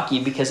started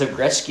hockey because of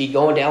Gretzky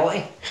going to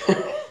LA.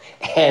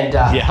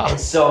 And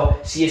so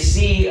you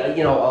see, a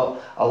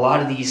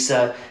lot of these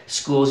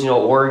schools,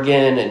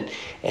 Oregon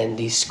and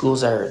these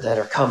schools that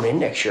are coming in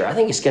next year. I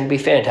think it's going to be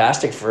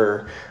fantastic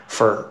for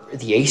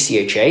the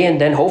ACHA,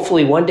 and then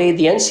hopefully one day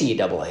the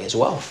NCAA as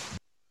well.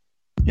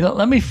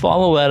 Let me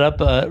follow that up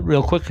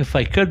real quick if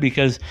I could,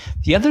 because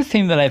the other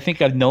thing that I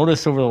think I've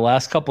noticed over the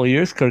last couple of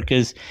years, Kirk,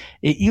 is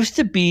it used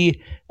to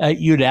be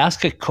you'd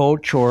ask a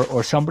coach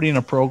or somebody in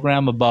a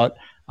program about,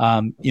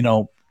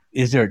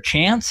 is there a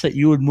chance that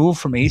you would move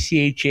from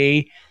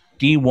ACHA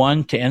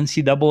D1 to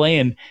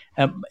NCAA?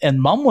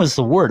 And mum was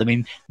the word. I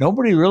mean,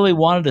 nobody really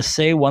wanted to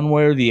say one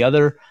way or the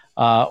other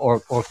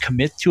or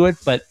commit to it.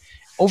 But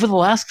over the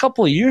last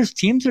couple of years,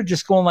 teams are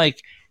just going like,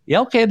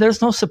 yeah, okay,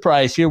 there's no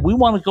surprise here. We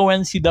want to go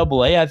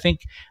NCAA. I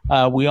think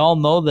we all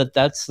know that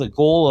that's the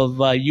goal of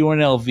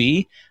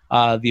UNLV.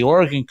 The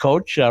Oregon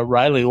coach,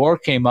 Riley Orr,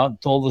 came out and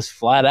told us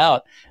flat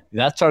out,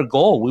 that's our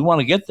goal. We want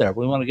to get there.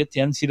 We want to get to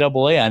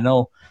NCAA. I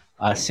know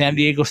San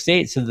Diego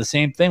State said the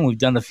same thing. We've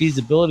done a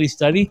feasibility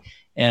study,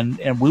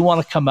 and we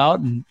want to come out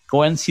and go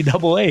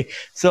NCAA.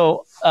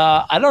 So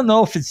I don't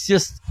know if it's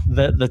just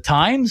the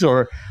times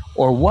or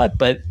what,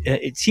 but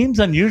it seems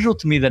unusual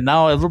to me that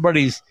now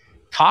everybody's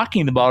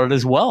talking about it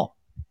as well.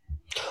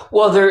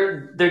 Well,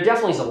 there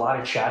definitely is a lot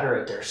of chatter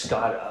out there,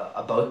 Scott,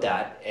 about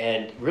that.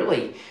 And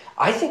really,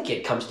 I think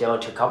it comes down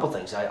to a couple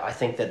things. I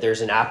think that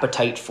there's an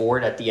appetite for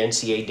it at the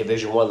NCAA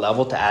Division I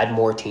level to add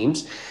more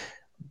teams.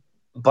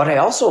 But I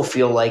also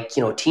feel like,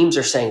 teams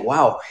are saying,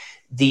 wow,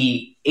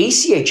 the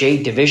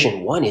ACHA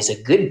Division I is a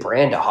good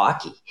brand of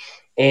hockey.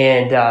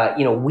 And,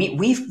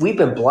 we've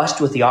been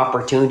blessed with the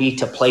opportunity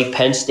to play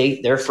Penn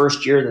State their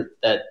first year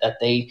that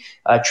they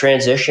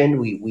transitioned.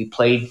 We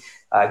played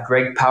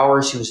Greg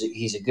Powers,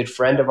 he's a good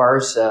friend of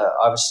ours.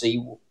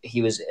 Obviously,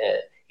 he was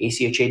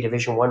ACHA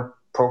Division I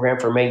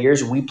program for many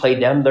years. We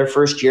played them their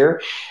first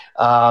year.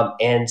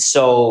 And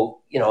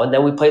so, and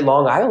then we played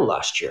Long Island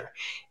last year.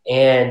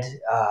 And,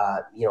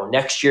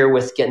 next year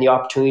with getting the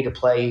opportunity to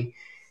play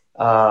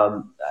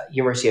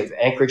University of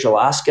Anchorage,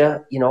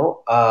 Alaska,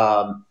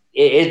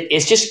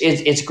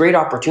 it's a great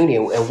opportunity.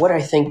 And what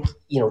I think,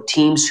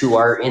 teams who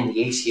are in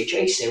the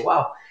ACHA say,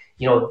 wow,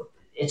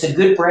 it's a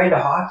good brand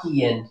of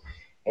hockey, and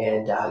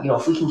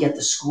if we can get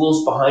the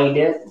schools behind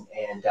it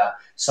and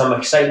some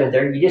excitement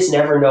there, you just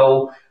never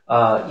know.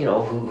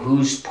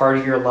 Who's part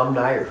of your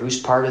alumni or who's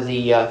part of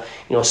the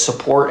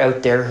support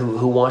out there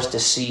who wants to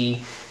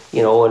see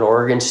an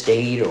Oregon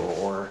State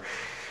or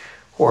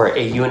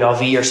a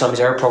UNLV or some of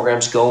these other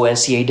programs go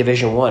NCAA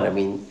Division I. I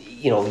mean,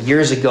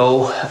 years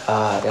ago,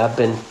 I've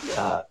been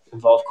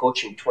involved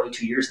coaching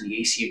 22 years in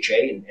the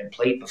ACHA and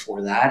played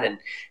before that. And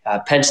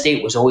Penn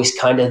State was always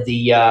kind of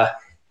the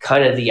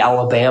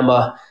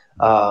Alabama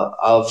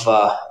of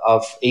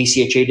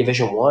ACHA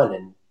Division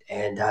I.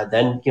 And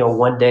then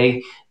one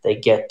day they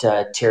get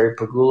Terry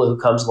Pegula, who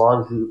comes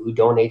along, who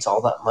donates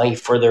all that money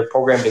for their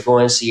program to go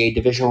NCAA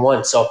Division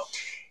I. So,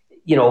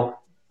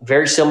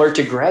 very similar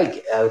to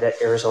Greg out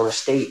at Arizona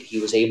State,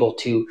 he was able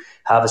to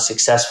have a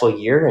successful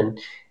year, and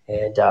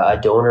a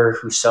donor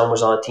whose son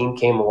was on the team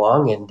came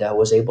along and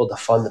was able to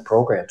fund the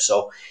program.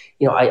 So,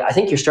 I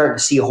think you're starting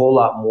to see a whole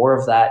lot more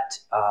of that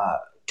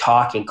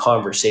talk and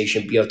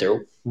conversation be out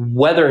there.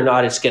 Whether or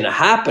not it's going to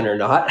happen or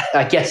not,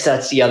 I guess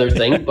that's the other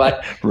thing.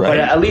 But right. But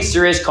at least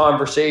there is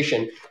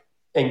conversation,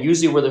 and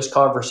usually where there's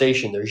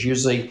conversation, there's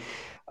usually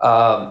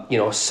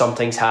some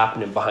things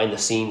happening behind the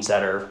scenes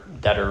that are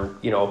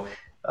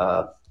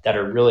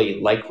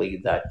really likely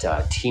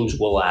that teams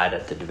will add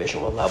at the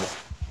Division I level.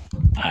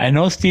 I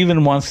know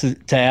Stephen wants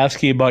to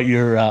ask you about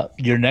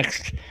your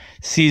next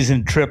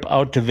season trip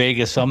out to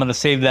Vegas, so I'm going to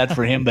save that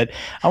for him. But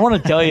I want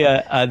to tell you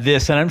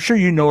this, and I'm sure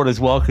you know it as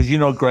well because you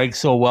know Greg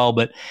so well,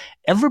 but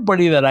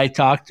everybody that I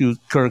talked to,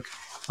 Kirk,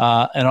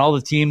 and all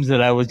the teams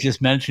that I was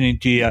just mentioning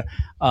to you,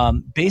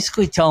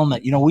 basically tell them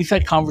that, we've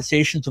had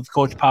conversations with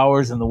Coach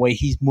Powers and the way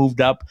he's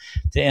moved up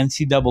to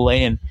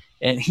NCAA,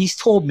 and he's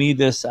told me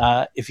this,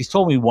 if he's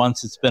told me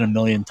once, it's been a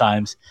million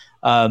times,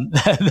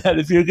 that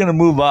if you're going to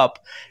move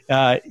up,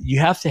 you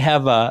have to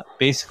have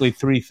basically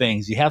three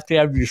things. You have to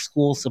have your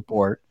school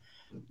support.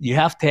 You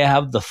have to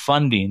have the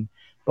funding.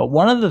 But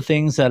one of the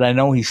things that I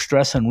know he's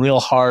stressing real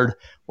hard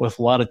with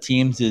a lot of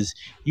teams is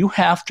you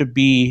have to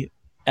be,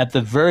 at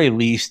the very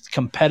least,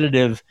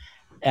 competitive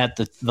at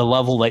the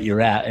level that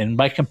you're at. And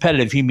by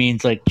competitive, he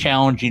means like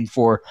challenging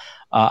for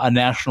a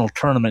national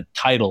tournament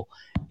title.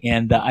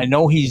 And I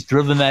know he's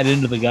driven that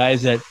into the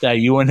guys at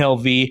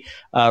UNLV.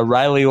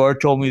 Riley Orr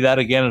told me that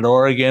again at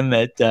Oregon,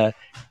 that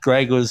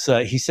Greg was,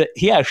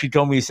 he actually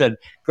told me, he said,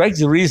 Greg's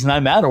the reason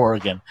I'm at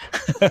Oregon.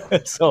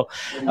 So,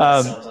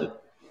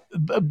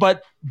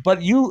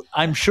 but you,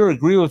 I'm sure,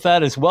 agree with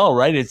that as well,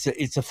 right?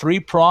 It's a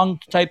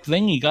three-pronged type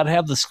thing. You got to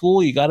have the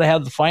school, you got to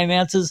have the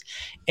finances,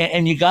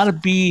 and you got to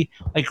be,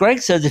 like Greg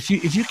says, if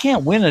you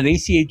can't win at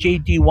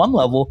ACHA D1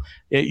 level,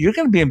 you're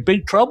going to be in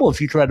big trouble if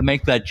you try to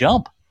make that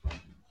jump.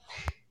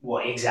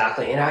 Well,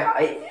 exactly. And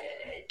I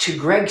to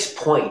Greg's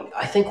point,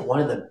 I think one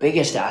of the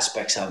biggest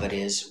aspects of it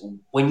is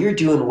when you're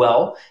doing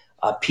well,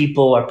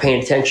 people are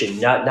paying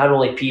attention. Not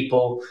only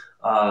people,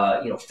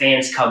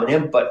 fans coming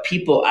in, but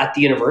people at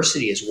the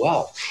university as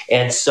well.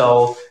 And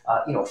so,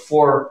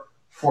 for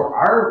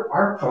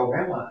our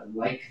program,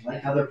 like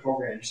other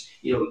programs,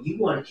 you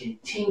want to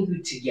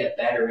continue to get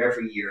better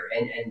every year,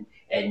 and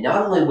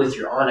not only with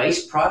your on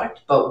ice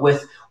product, but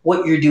with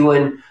what you're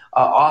doing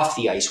off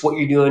the ice, what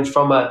you're doing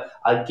from a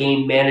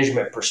game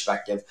management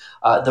perspective,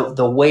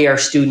 the way our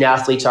student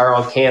athletes are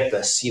on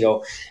campus,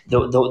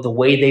 the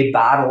way they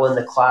battle in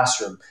the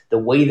classroom, the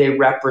way they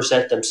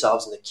represent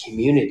themselves in the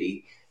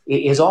community,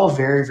 is all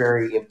very,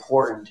 very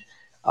important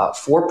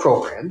for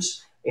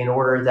programs in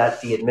order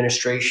that the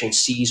administration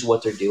sees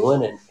what they're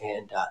doing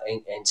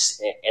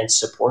and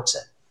supports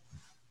it.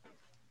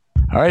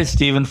 All right,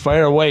 Stephen,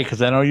 fire away,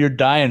 because I know you're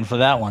dying for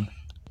that one.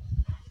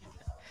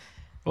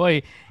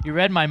 Boy, you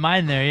read my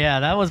mind there. Yeah,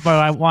 that was what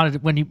I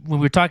wanted when we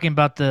were talking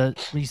about when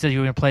you said you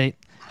were going to play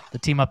the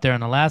team up there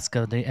in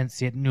Alaska, the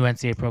new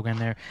NCAA program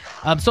there.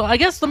 So I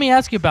guess let me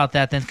ask you about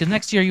that then, because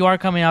next year you are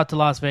coming out to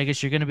Las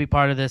Vegas. You're going to be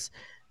part of this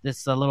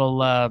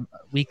little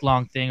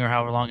week-long thing, or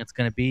however long it's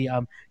going to be.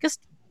 Just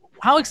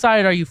how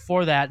excited are you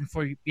for that, and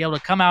for you to be able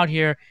to come out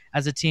here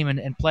as a team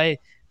and play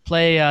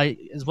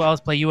as well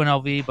as play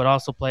UNLV, but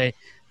also play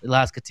the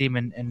Alaska team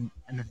and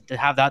to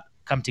have that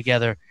come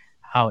together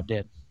how it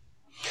did?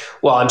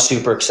 Well, I'm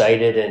super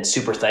excited and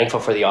super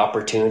thankful for the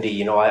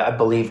opportunity. I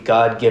believe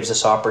God gives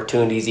us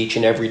opportunities each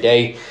and every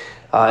day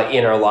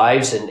in our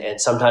lives,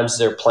 and sometimes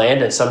they're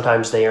planned and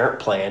sometimes they aren't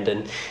planned.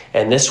 And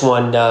this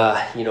one,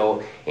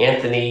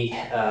 Anthony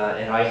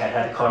and I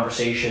had a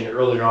conversation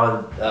earlier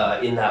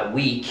on in that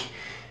week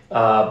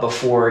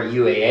before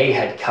UAA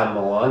had come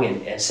along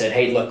and said,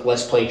 hey, look,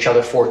 let's play each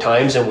other 4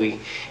 times. And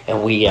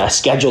we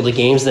scheduled the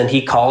games. Then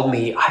he called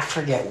me. I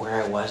forget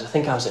where I was. I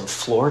think I was in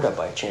Florida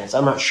by chance.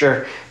 I'm not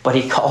sure. But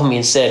he called me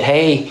and said,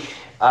 hey,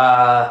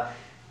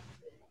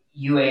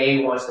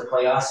 UAA wants to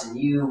play us and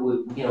you.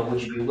 Would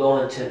you be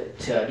willing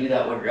to do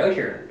that when you're out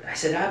here? I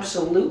said,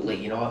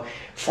 absolutely.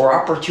 For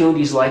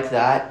opportunities like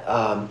that,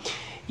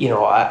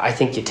 I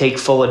think you take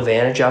full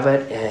advantage of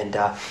it. And,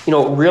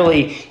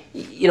 really,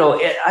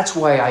 that's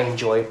why I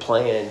enjoy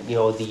playing, the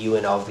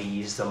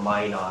UNLVs, the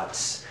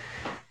Minots,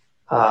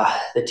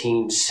 the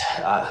teams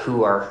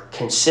who are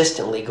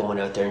consistently going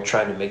out there and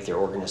trying to make their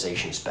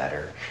organizations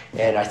better.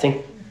 And I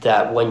think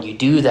that when you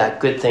do that,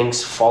 good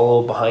things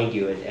follow behind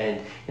you.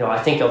 And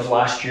I think of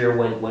last year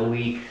when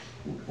we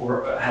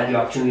had the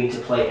opportunity to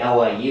play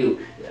LIU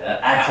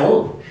at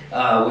home,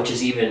 which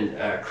is even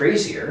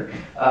crazier.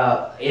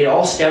 It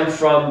all stemmed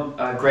from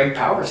Greg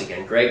Powers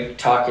again. Greg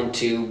talking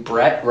to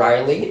Brett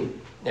Riley,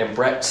 and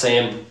Brett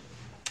saying,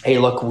 "Hey,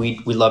 look,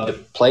 we'd love to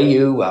play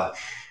you.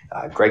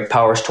 Greg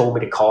Powers told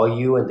me to call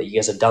you, and that you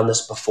guys have done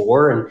this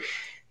before."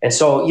 And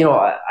so,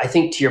 I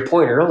think to your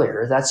point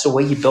earlier, that's the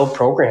way you build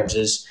programs,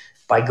 is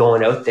by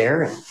going out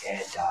there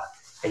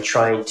and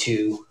trying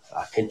to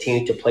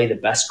continue to play the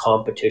best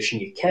competition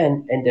you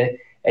can,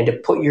 and to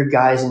put your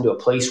guys into a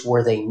place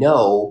where they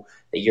know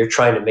that you're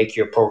trying to make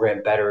your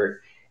program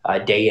better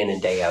day in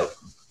and day out.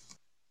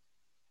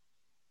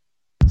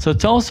 So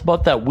tell us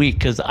about that week,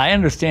 because I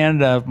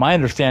understand, my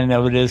understanding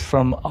of it is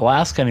from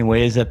Alaska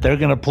anyway, is that they're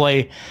going to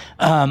play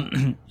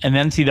an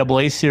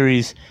NCAA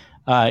series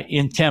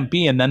in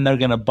Tempe, and then they're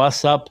going to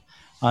bus up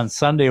on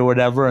Sunday or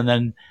whatever, and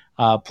then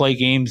play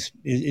games.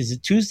 Is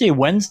it Tuesday,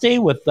 Wednesday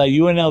with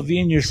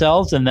UNLV and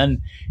yourselves, and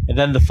then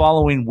the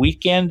following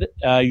weekend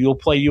you'll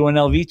play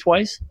UNLV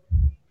twice?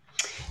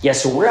 Yeah,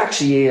 so we're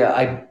actually,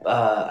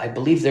 I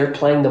believe they're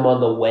playing them on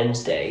the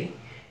Wednesday,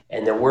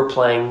 and then we're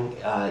playing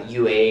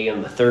UA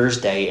on the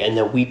Thursday, and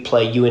then we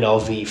play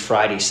UNLV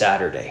Friday,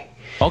 Saturday.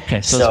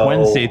 Okay, so it's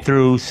Wednesday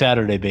through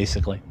Saturday,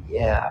 basically.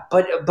 Yeah,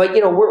 but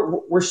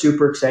we're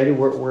super excited.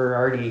 We're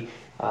already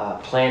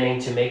planning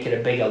to make it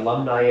a big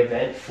alumni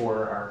event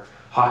for our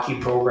hockey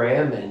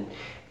program,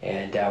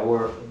 and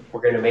we're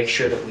going to make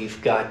sure that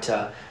we've got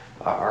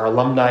our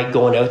alumni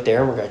going out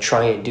there. We're going to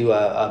try and do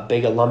a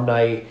big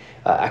alumni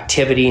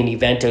activity and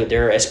event out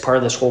there as part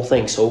of this whole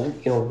thing. So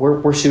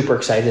we're super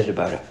excited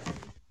about it.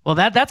 Well,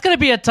 that's going to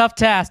be a tough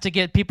task to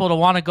get people to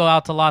want to go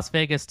out to Las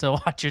Vegas to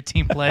watch your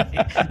team play.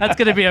 That's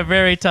going to be a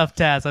very tough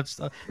task.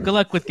 Good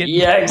luck with getting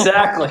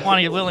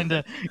exactly. willing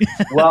to.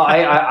 Well,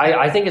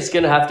 I think it's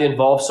going to have to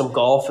involve some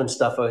golf and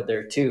stuff out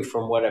there too,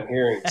 from what I'm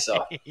hearing.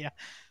 So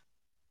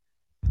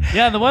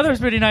yeah, the weather's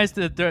pretty nice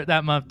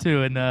that month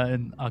too, in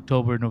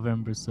October,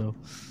 November. So.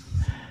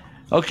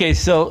 Okay,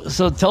 so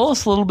tell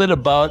us a little bit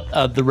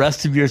about the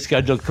rest of your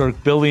schedule,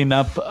 Kirk, building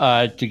up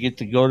to get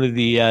to go to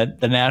the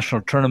national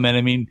tournament.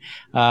 I mean,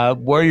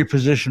 where you're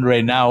positioned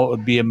right now, it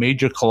would be a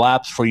major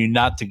collapse for you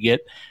not to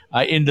get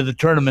into the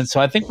tournament.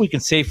 So I think we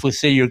can safely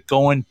say you're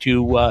going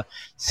to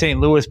St.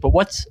 Louis. But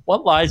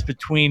what lies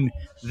between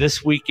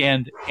this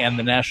weekend and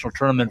the national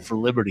tournament for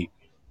Liberty?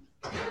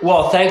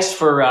 Well, thanks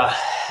for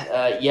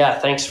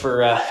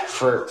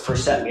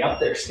setting me up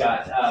there,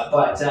 Scott.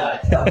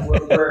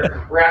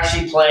 We're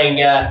actually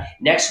playing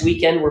next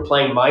weekend. We're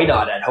playing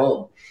Minot at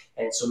home,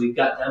 and so we've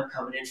got them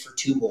coming in for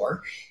two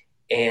more,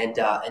 and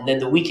then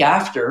the week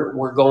after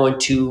we're going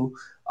to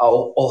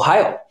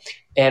Ohio.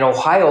 And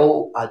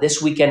Ohio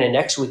this weekend and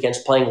next weekend's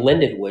playing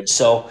Lindenwood,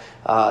 so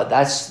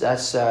that's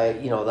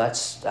going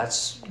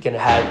to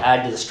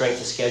add to the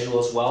strength of schedule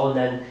as well. And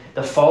then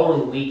the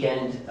following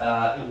weekend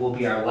it will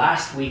be our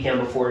last weekend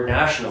before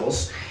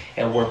nationals,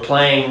 and we're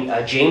playing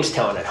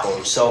Jamestown at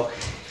home. So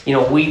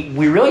we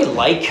really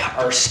like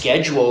our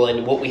schedule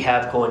and what we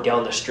have going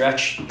down the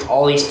stretch.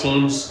 All these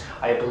teams,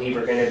 I believe,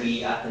 are going to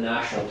be at the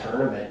national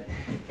tournament,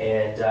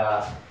 and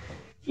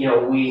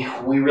we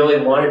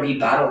really want to be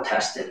battle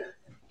tested.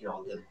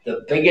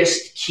 The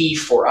biggest key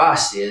for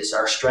us is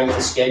our strength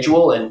of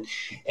schedule and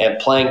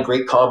playing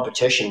great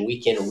competition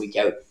week in and week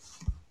out.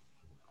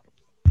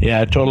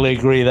 Yeah, I totally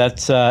agree.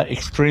 That's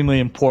extremely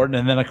important.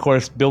 And then, of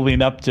course,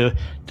 building up to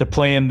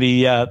playing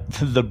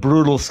the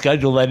brutal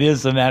schedule that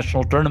is the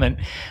national tournament.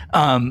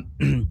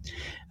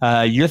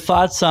 Your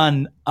thoughts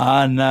on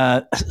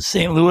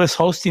St. Louis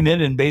hosting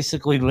it and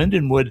basically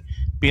Lindenwood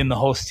being the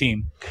host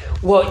team?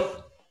 Well,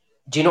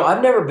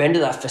 I've never been to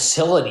that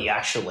facility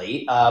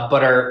actually,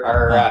 but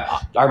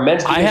our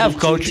men's Division I have,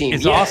 Coach. team,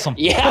 it's awesome.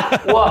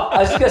 Yeah, well, I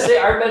was going to say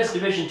our men's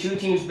Division 2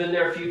 team's been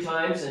there a few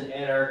times, and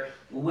our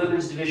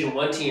women's Division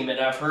 1 team, and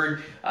I've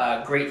heard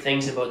great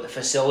things about the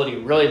facility.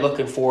 Really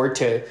looking forward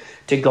to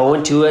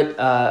going to it.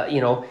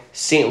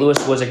 St.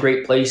 Louis was a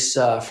great place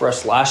for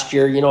us last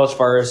year, as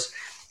far as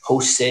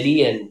host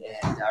city, and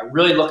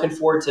really looking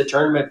forward to the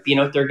tournament, being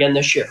out there again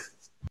this year.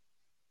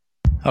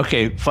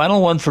 Okay,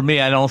 final one for me.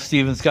 I know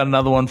Steven's got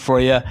another one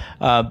for you,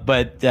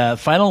 but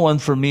final one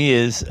for me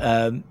is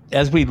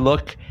as we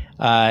look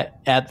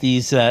at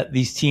these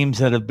teams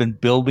that have been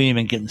building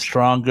and getting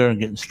stronger and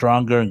getting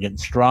stronger and getting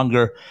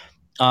stronger.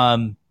 How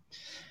do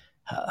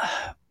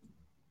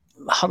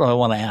I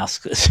want to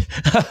ask this?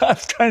 I'm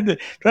trying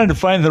to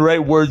find the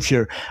right words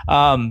here.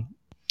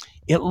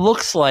 It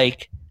looks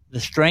like the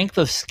strength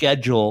of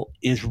schedule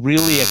is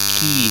really a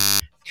key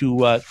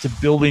to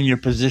building your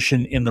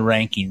position in the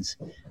rankings.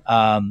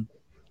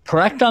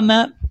 Correct on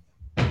that?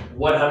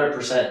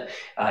 100%.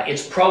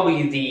 It's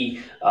probably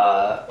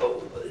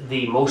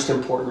the most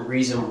important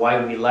reason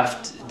why we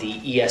left the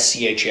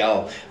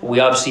ESCHL. We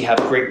obviously have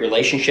great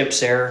relationships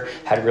there.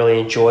 Had really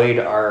enjoyed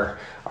our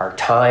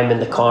time in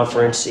the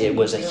conference. It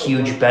was a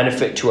huge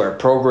benefit to our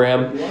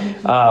program.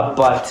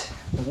 But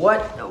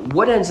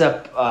what ends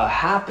up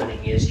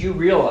happening is you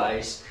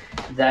realize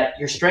that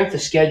your strength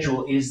of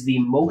schedule is the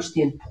most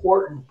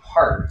important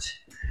part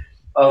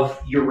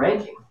of your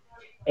ranking.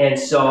 And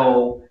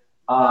so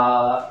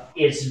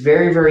it's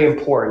very, very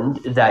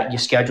important that you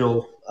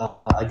schedule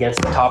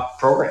against the top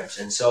programs.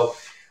 And so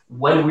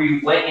when we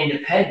went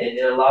independent,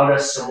 it allowed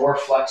us some more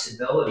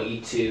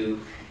flexibility to,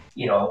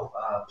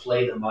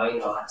 play the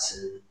Minot's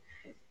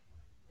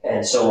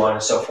and so on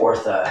and so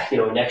forth.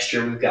 Next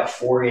year we've got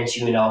 4 against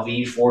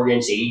UNLV, 4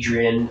 against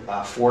Adrian,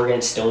 4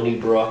 against Stony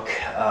Brook.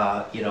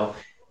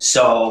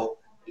 So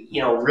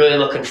really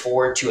looking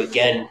forward to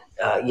again,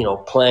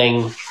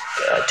 playing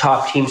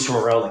top teams from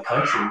around the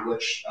country,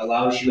 which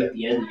allows you at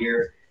the end of the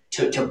year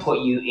to put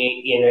you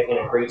in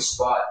a great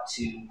spot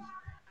to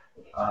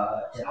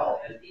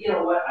help. And you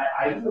know what?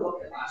 I even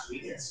look at last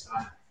weekend,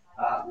 Scott.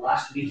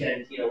 Last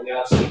weekend, we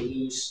obviously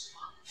lose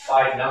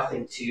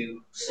 5-0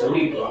 to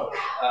Stony Brook.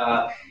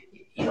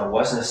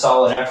 Wasn't a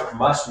solid effort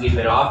from us. We've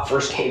been off.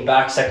 First came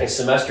back second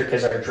semester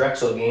because our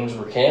Drexel games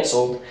were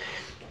canceled.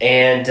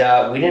 And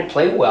we didn't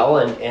play well.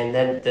 And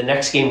then the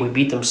next game we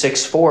beat them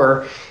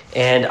 6-4.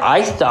 And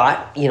I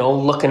thought,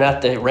 looking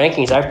at the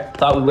rankings, I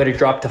thought we would have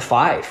dropped to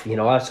 5.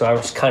 So I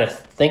was kind of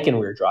thinking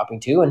we were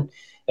dropping to. And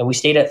we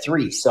stayed at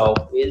 3. So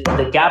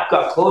the gap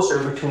got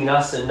closer between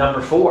us and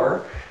number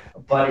 4.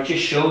 But it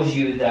just shows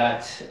you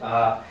that,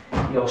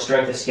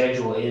 strength of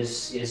schedule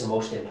is the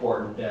most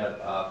important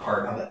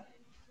part of it.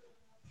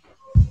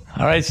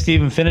 All right,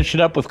 Stephen, finish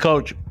it up with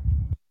Coach.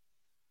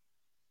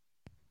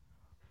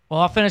 Well,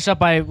 I'll finish up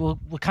by we'll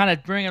kind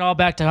of bring it all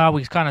back to how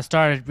we kind of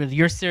started with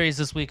your series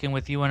this weekend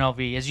with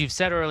UNLV. As you've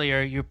said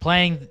earlier, you're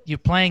playing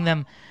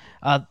them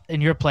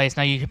in your place.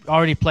 Now you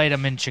already played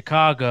them in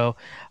Chicago,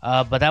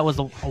 but that was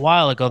a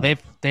while ago.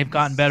 They've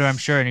gotten better, I'm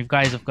sure, and you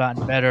guys have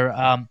gotten better.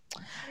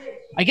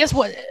 I guess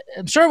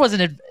I'm sure it was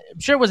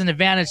an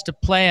advantage to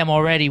play them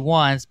already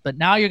once, but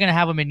now you're going to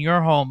have them in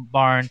your home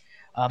barn.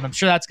 I'm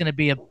sure that's going to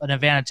be an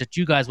advantage that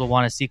you guys will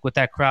want to seek with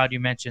that crowd you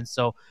mentioned.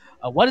 So,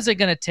 what is it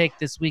going to take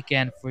this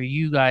weekend for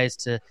you guys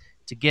to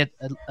get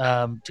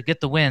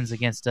the wins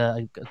against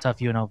a tough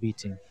UNLV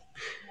team?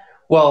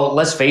 Well,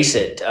 let's face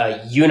it.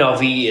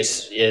 UNLV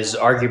is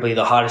arguably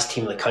the hottest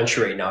team in the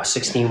country right now.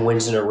 16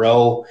 wins in a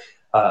row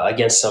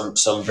against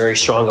some very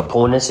strong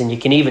opponents, and you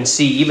can even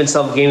see even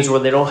some games where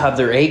they don't have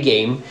their A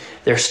game,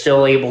 they're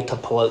still able to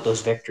pull out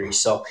those victories.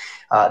 So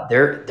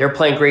they're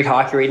playing great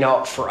hockey right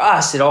now. For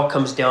us, it all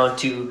comes down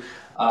to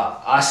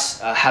us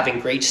having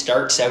great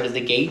starts out of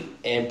the gate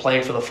and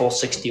playing for the full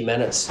 60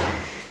 minutes.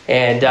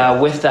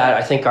 And with that,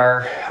 I think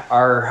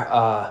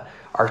our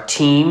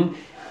team,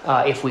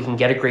 if we can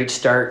get a great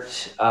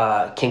start,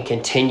 can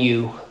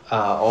continue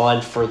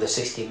on for the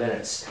 60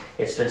 minutes.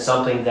 It's been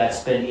something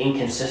that's been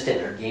inconsistent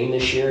in our game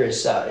this year,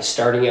 is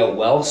starting out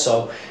well.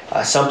 So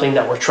something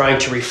that we're trying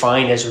to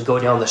refine as we go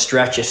down the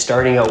stretch is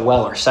starting out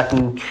well. Our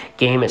second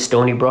game at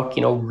Stony Brook,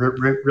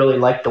 really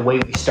liked the way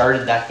we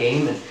started that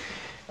game. And,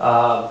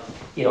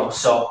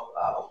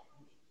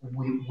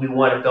 we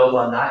want to build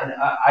on that.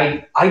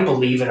 And I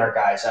believe in our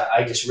guys.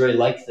 I just really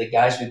like the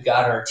guys we've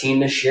got on our team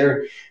this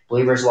year. I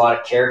believe there's a lot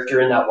of character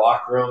in that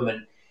locker room.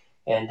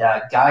 And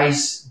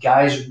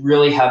guys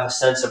really have a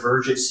sense of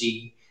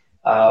urgency,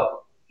 as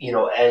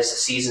the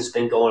season's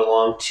been going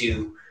along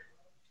to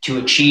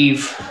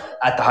achieve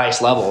at the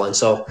highest level. And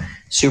so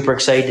super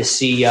excited to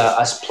see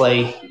us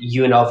play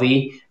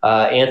UNLV.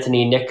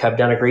 Anthony and Nick have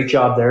done a great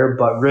job there,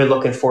 but really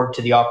looking forward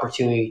to the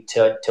opportunity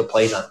to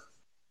play them.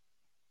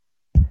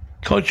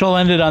 Coach, I'll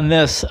end it on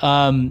this.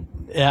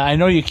 I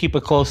know you keep a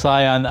close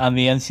eye on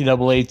the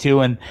NCAA too,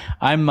 and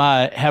I'm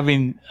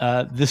having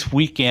this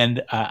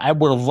weekend. I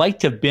would have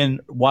liked to have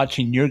been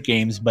watching your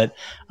games, but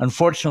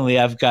unfortunately,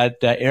 I've got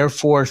Air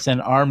Force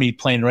and Army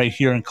playing right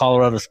here in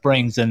Colorado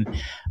Springs, and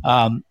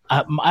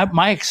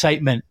my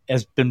excitement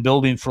has been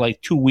building for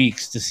like 2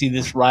 weeks to see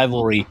this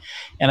rivalry.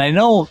 And I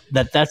know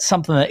that that's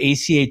something that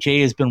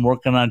ACHA has been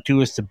working on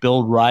too, is to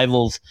build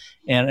rivals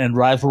and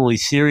rivalry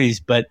series.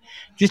 But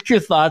just your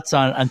thoughts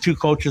on two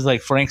coaches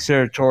like Frank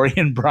Serratore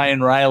and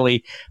Brian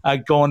Riley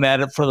going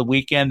at it for the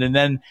weekend. And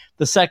then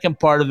the second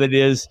part of it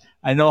is,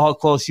 I know how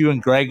close you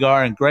and Greg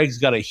are, and Greg's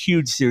got a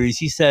huge series.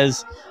 He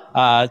says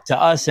to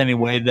us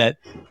anyway that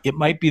it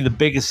might be the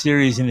biggest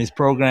series in his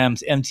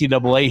program's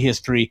NCAA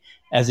history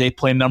as they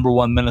play number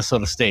 1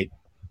 Minnesota State.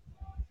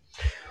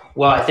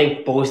 Well, I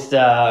think both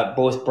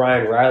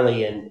Brian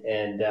Riley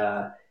and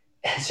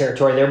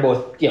Serratore, they're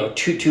both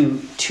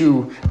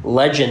two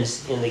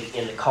legends in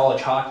the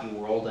college hockey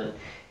world,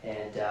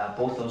 and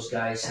both those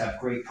guys have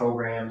great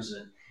programs,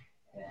 and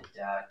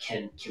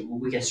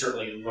we can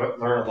certainly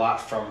learn a lot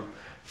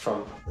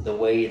from the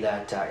way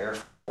that Air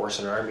Force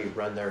and Army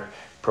run their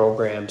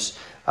programs.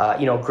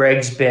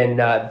 Greg's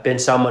been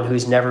someone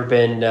who's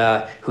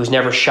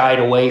never shied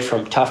away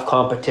from tough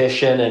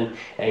competition,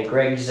 and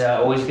Greg's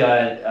always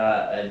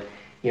got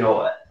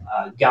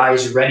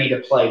guys ready to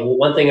play. Well,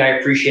 one thing I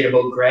appreciate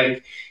about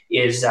Greg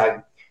is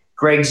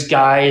Greg's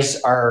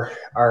guys are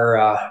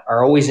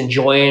always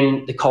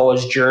enjoying the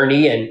college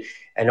journey and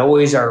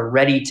always are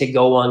ready to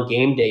go on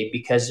game day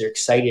because they're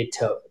excited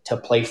to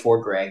play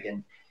for Greg.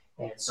 And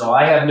so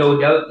I have no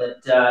doubt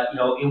that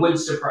it wouldn't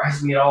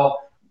surprise me at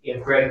all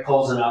if Greg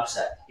pulls an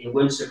upset. It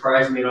wouldn't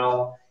surprise me at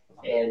all.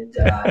 And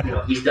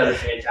he's done a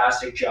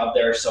fantastic job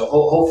there. So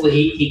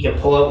hopefully he can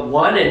pull out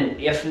one. And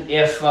if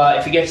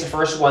he gets the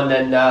first one,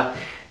 then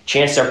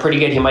chances are pretty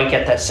good he might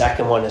get that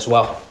second one as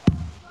well.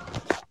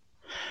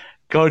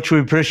 Coach, we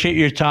appreciate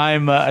your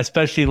time,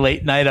 especially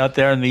late night out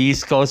there on the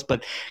East Coast.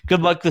 But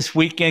good luck this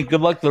weekend.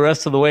 Good luck the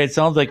rest of the way. It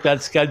sounds like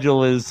that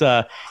schedule is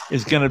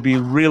going to be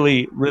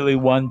really, really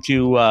one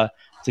to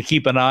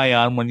keep an eye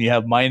on when you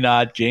have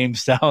Minot,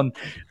 Jamestown,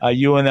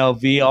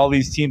 UNLV, all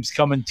these teams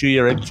coming to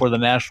you right before the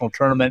national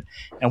tournament.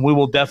 And we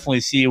will definitely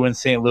see you in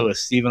St. Louis.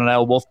 Stephen and I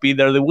will both be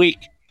there the week.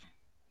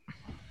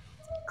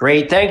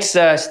 Great. Thanks,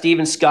 Steve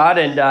and Scott.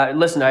 And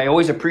listen, I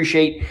always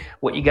appreciate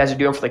what you guys are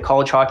doing for the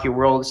college hockey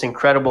world. It's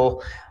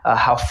incredible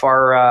how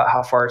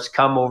far it's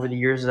come over the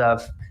years that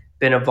I've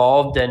been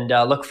involved, and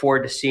look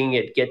forward to seeing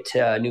it get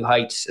to new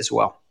heights as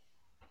well.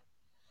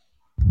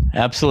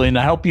 Absolutely. And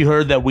I hope you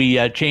heard that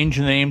we changed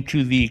the name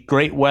to the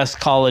Great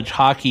West College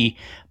Hockey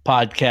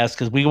Podcast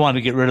because we want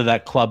to get rid of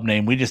that club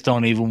name. We just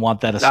don't even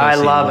want that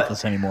associated with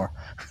us anymore.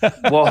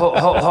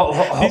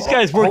 Well, these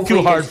guys work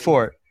too hard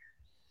for it.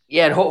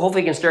 Yeah, and hopefully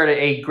we can start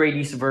a Great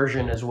East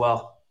version as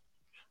well.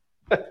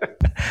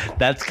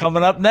 That's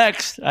coming up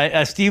next.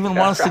 Stephen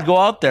wants to go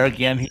out there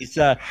again. He's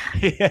oh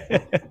yeah.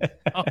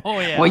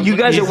 Well, you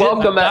guys are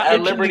welcome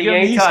at Liberty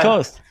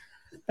anytime.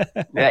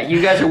 Yeah,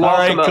 you guys are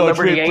welcome at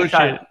Liberty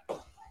anytime.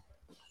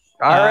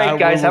 All right,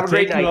 guys, have a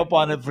great night. Take you up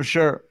on it for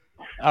sure.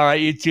 All right,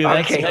 you too.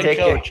 Thanks, head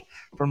coach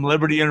from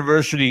Liberty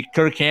University,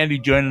 Kirk Handy,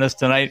 joining us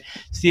tonight.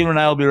 Stephen and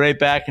I will be right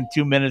back in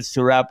 2 minutes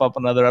to wrap up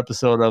another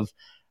episode of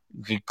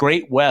the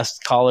Great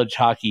West College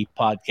Hockey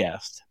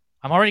Podcast.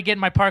 I'm already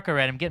getting my parka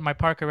ready. I'm getting my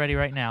parka ready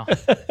right now.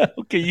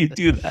 Okay, you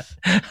do that.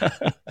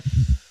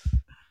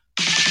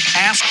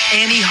 Ask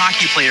any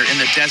hockey player in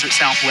the desert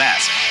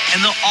Southwest,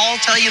 and they'll all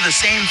tell you the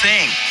same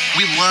thing.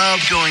 We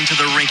love going to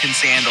the rink in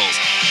sandals.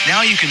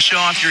 Now you can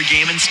show off your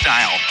game in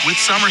style with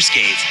summer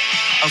skates.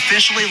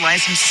 Officially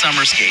licensed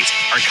summer skates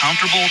are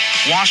comfortable,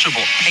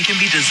 washable, and can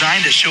be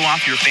designed to show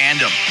off your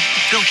fandom.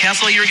 Phil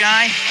Kessel your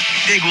guy?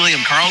 Big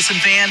William Karlsson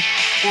fan?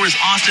 Or is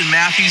Austin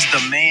Matthews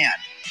the man?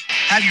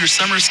 Have your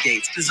summer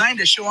skates designed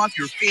to show off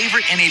your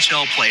favorite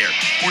NHL player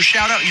or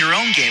shout out your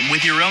own game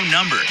with your own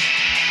number.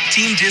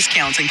 Team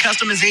discounts and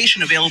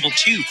customization available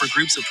too for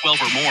groups of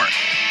 12 or more.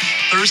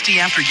 Thirsty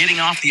after getting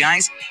off the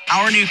ice?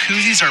 Our new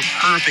koozies are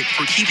perfect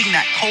for keeping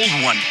that cold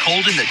one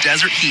cold in the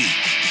desert heat.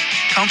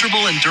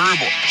 Comfortable and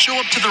durable, show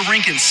up to the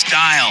rink in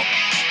style.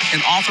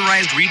 An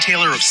authorized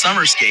retailer of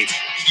summer skates,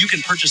 you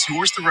can purchase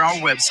yours through our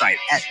website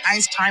at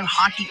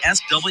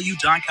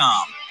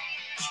IcetimeHockeySW.com.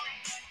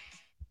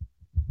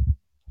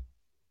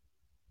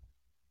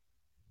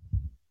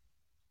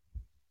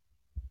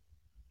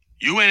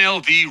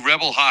 UNLV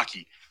Rebel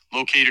Hockey,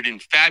 located in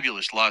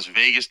fabulous Las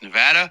Vegas,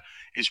 Nevada,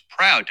 is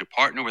proud to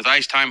partner with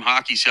Icetime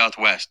Hockey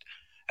Southwest.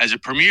 As a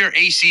premier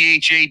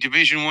ACHA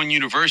Division I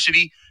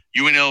university,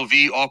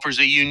 UNLV offers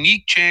a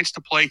unique chance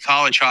to play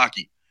college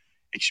hockey.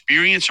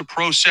 Experience a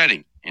pro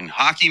setting in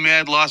Hockey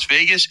Mad Las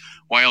Vegas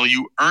while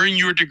you earn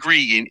your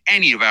degree in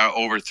any of our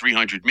over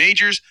 300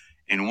 majors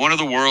in one of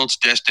the world's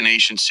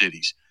destination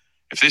cities.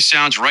 If this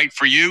sounds right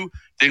for you,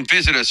 then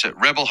visit us at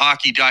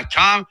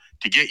rebelhockey.com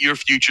to get your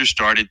future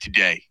started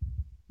today.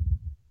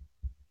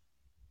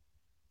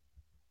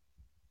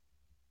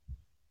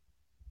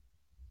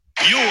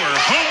 Your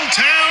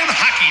hometown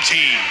hockey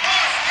team.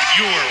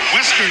 Your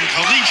Western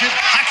Collegiate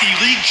Hockey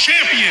League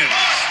champions.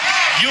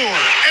 Your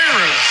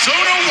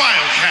Arizona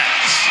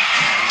Wildcats.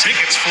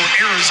 Tickets for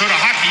Arizona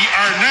hockey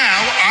are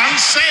now on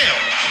sale.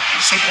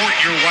 Support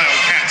your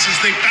Wildcats as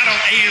they battle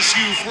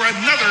ASU for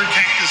another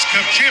Cactus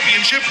Cup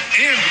championship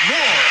and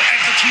more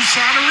at the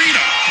Tucson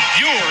Arena.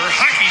 Your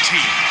hockey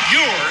team,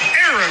 your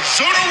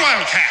Arizona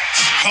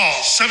Wildcats. Call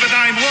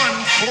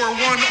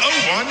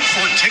 791-4101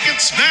 for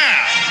tickets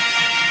now.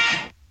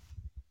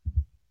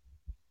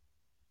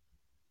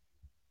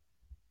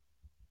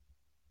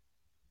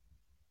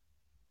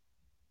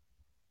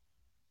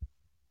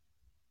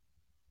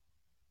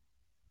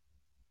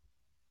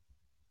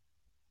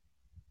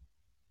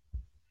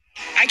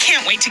 I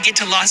can't wait to get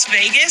to Las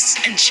Vegas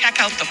and check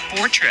out the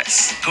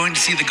Fortress. Going to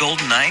see the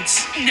Golden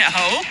Knights?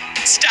 No,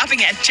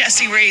 stopping at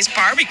Jesse Ray's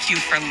barbecue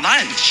for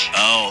lunch.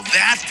 Oh,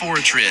 that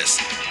Fortress.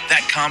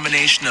 That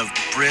combination of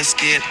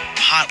brisket,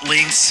 hot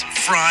links,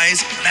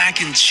 fries,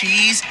 mac and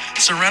cheese,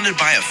 surrounded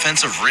by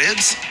offensive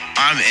ribs?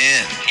 I'm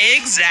in.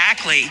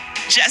 Exactly.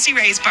 Jesse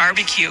Ray's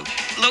Barbecue,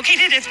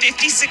 located at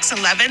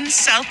 5611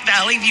 South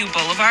Valley View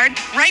Boulevard,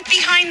 right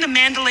behind the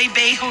Mandalay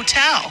Bay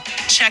Hotel.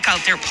 Check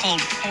out their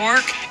pulled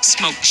pork,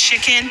 smoked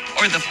chicken,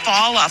 or the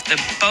fall off the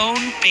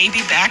bone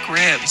baby back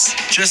ribs.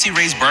 Jesse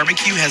Ray's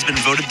Barbecue has been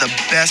voted the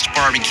best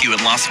barbecue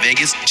in Las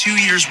Vegas 2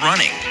 years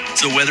running.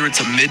 So whether it's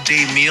a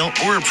midday meal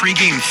or a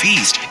pregame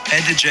feast,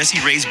 head to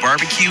Jesse Ray's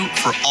Barbecue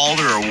for all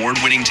their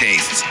award-winning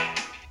tastes.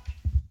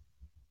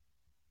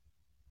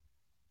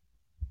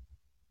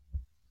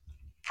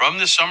 From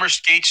the Summer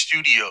Skate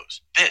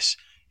Studios, this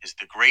is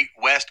the Great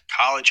West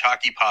College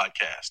Hockey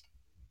Podcast.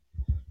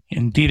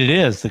 Indeed it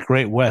is, the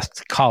Great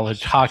West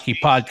College Hockey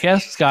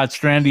Podcast. Scott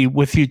Strandy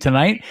with you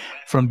tonight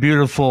from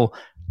beautiful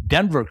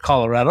Denver,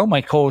 Colorado. My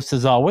co-host,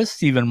 as always,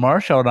 Stephen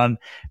Marsh, out on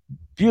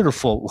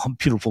beautiful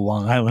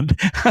Long Island.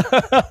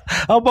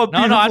 How about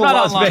beautiful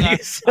Las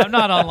Vegas? I'm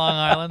not on Long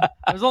Island.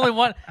 There's only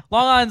one.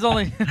 Long Island's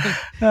only.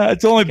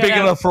 It's only big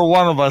enough for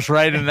one of us,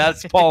 right? And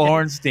that's Paul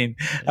Hornstein.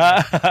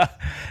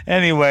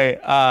 Anyway,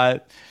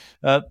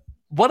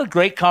 what a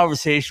great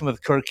conversation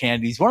with Kirk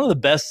Handy. He's one of the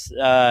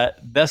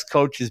best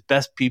coaches,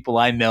 best people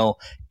I know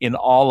in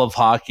all of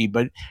hockey.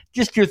 But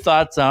just your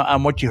thoughts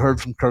on what you heard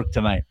from Kirk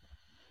tonight.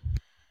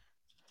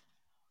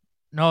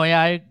 No,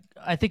 yeah,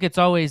 I think it's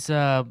always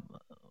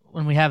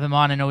when we have him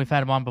on. I know we've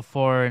had him on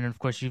before, and of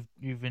course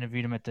you've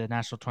interviewed him at the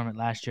national tournament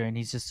last year, and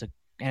he's just and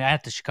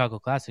at the Chicago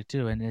Classic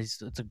too. And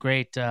he's a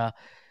great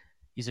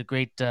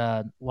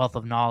wealth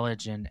of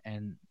knowledge and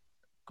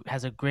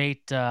has a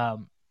great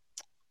love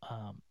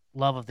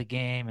of the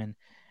game,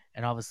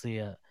 and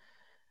obviously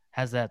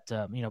has that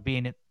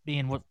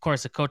being of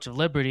course a coach of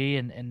Liberty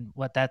and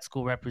what that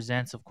school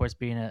represents. Of course,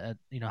 being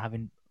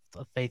having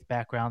a faith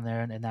background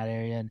there in that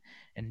area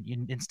and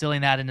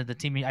instilling that into the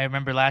team. I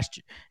remember last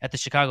year at the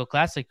Chicago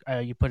Classic,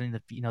 you put in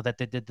that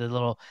they did the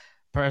little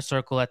prayer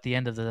circle at the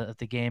end of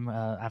the game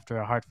after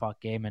a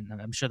hard-fought game,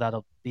 and I'm sure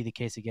that'll be the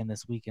case again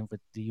this weekend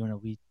with the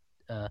UNLV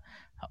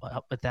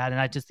with that. And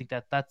I just think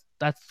that's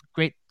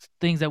great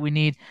things that we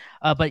need.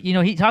 But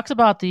he talks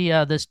about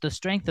the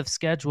strength of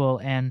schedule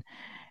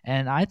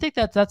and I think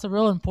that's a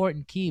real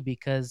important key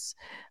because,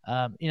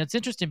 it's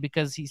interesting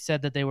because he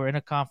said that they were in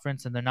a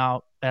conference and they're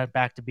now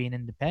back to being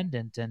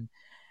independent. And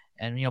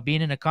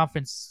being in a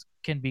conference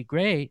can be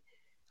great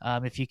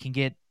if you can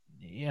get,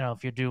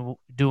 if you're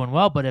doing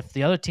well. But if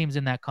the other teams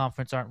in that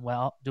conference aren't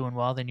doing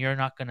well, then your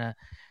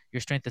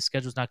strength of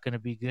schedule is not going to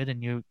be good,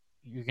 and you're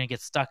going to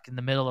get stuck in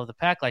the middle of the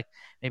pack like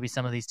maybe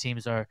some of these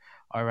teams are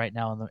right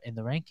now in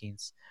the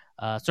rankings.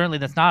 Certainly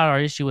that's not our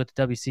issue with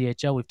the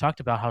WCHL. We've talked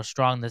about how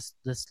strong this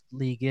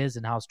league is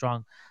and how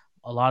strong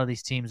a lot of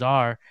these teams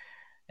are.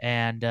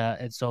 And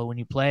so when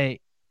you play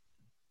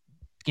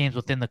games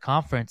within the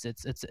conference,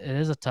 it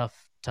is a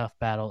tough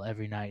battle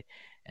every night.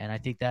 And I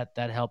think that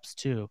helps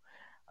too.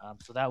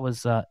 So that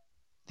was the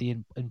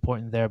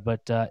important there,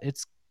 but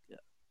it's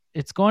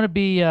going to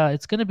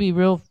be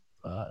real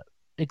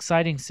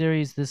exciting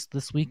series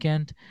this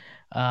weekend.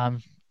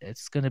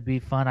 It's going to be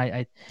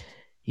fun.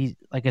 He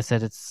like I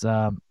said, it's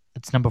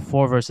number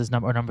 4 versus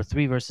number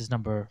 3 versus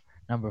number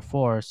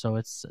 4. So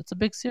it's a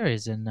big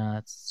series, and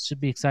it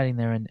should be exciting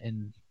there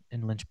in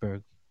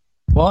Lynchburg.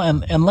 Well,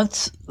 and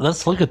let's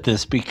look at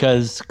this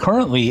because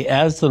currently,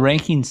 as the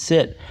rankings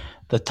sit,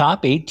 the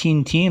top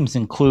 18 teams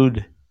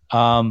include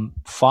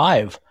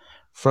 5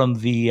 from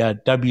the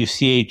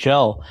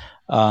WCHL.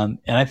 And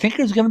I think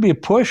there's going to be a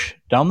push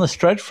down the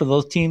stretch for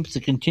those teams to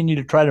continue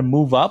to try to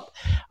move up.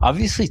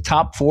 Obviously,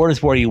 top 4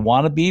 is where you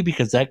want to be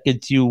because that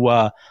gets you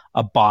a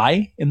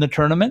bye in the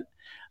tournament.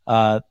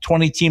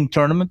 20-team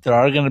tournament, there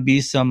are going to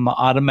be some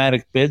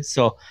automatic bids.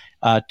 So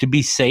to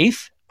be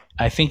safe,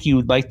 I think you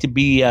would like to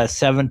be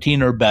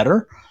 17 or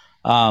better.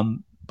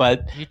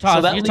 But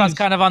Utah's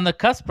kind of on the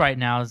cusp right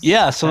now.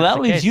 So that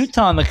leaves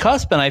Utah on the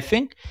cusp. And I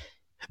think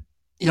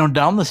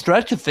down the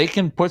stretch, if they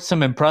can put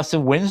some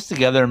impressive wins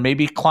together and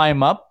maybe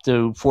climb up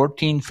to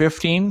 14,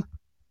 15,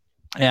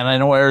 and I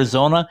know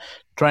Arizona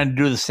trying to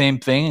do the same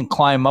thing and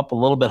climb up a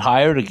little bit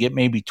higher to get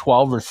maybe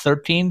 12 or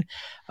 13,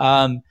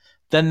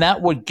 then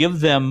that would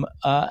give them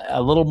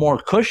a little more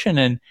cushion.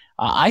 And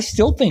I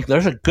still think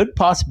there's a good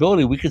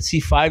possibility we could see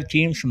 5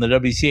 teams from the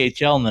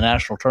WCHL in the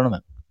national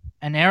tournament.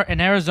 And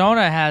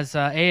Arizona has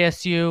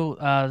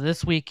ASU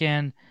this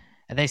weekend,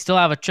 and they still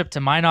have a trip to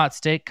Minot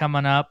State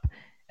coming up.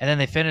 And then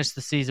they finish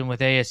the season with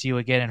ASU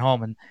again at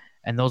home,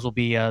 and those will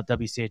be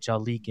WCHL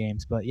league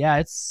games. But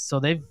yeah, so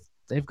they've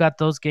got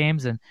those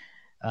games, and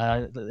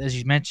as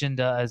you mentioned,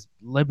 as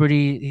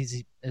Liberty,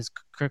 as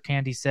Kirk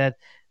Handy said,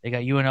 they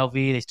got UNLV,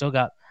 they still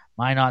got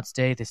Minot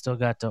State, they still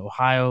got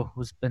Ohio,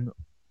 who's been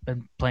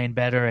playing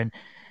better,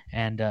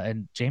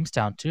 and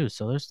Jamestown too.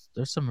 So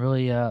there's some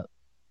really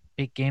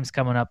big games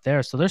coming up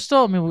there. So there's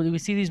still, we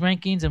see these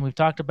rankings and we've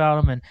talked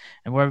about them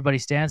and where everybody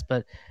stands,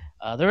 but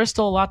there is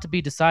still a lot to be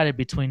decided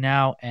between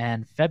now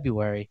and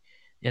February,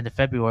 when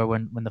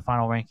the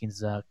final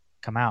rankings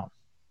come out.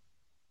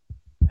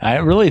 I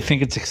really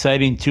think it's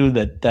exciting too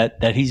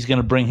that he's going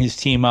to bring his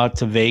team out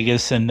to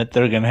Vegas, and that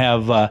they're going to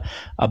have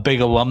a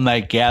big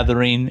alumni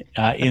gathering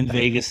in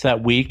Vegas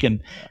that week,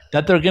 and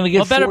that they're going to get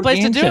what better 4 place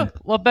to games do? in.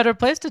 What better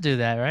place to do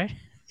that, right?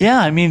 Yeah,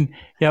 I mean,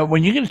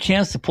 when you get a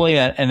chance to play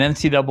an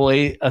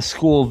NCAA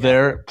school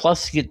there,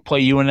 plus you get to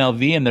play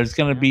UNLV, and there's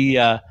going to be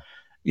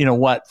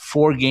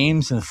 4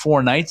 games and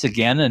 4 nights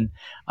again, and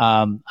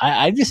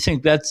I just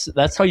think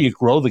that's how you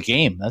grow the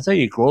game. That's how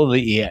you grow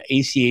the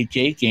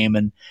ACHA game.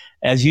 And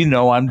as you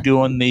know, I'm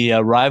doing the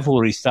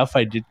rivalry stuff.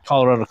 I did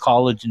Colorado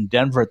College in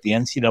Denver at the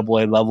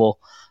NCAA level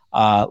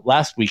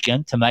last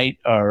weekend. Tonight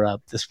or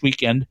this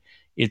weekend,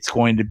 it's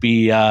going to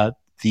be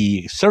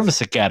the service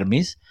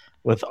academies,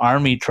 with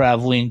Army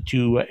traveling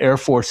to Air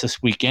Force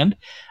this weekend.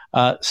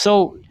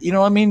 So,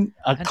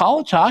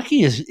 college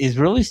hockey is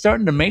really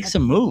starting to make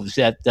some moves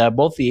at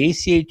both the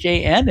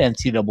ACHA and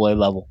NCAA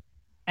level.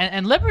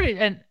 And Liberty,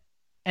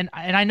 and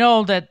I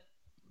know that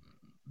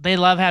they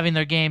love having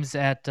their games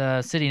at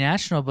City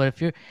National, but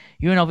if you're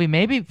UNLV,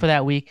 maybe for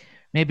that week,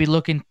 maybe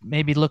look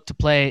to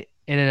play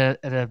it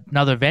at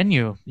another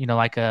venue. You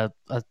like you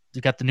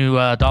got the new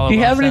Dollar. Do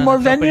you have any more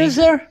venues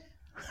there?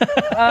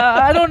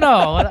 I don't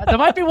know. There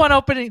might be one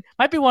opening.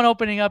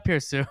 Up here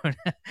soon.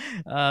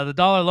 The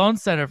Dollar Loan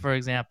Center, for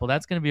example,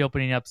 that's going to be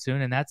opening up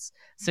soon, and that's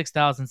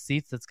 6,000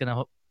 seats. That's going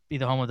to be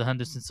the home of the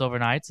Henderson Silver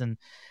Knights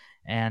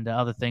and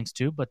other things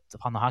too. But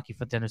on the hockey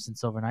for the Henderson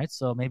Silver Knights,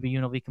 so maybe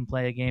UNLV can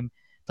play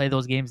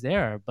those games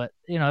there. But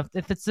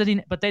if it's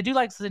City, but they do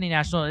like City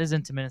National. It is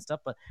intimate and stuff.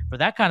 But for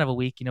that kind of a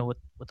week,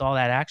 with all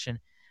that action.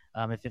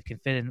 If it can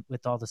fit in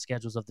with all the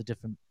schedules of the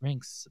different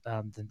rinks,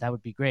 then that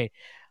would be great.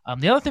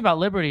 The other thing about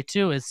Liberty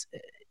too is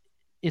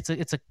it's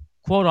a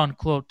quote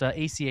unquote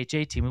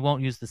ACHA team. We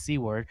won't use the C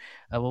word.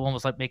 We'll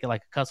almost make it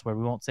like a cuss word.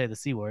 We won't say the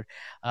C word.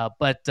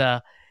 But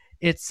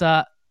it's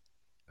a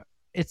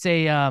it's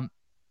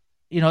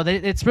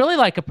really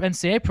like a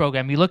NCAA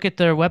program. You look at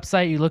their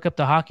website, you look up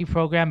the hockey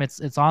program. It's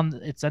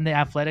in the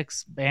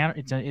athletics banner.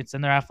 It's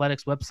in their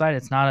athletics website.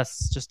 It's not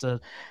just a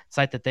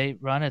site that they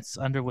run. It's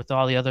under with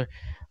all the other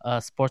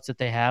sports that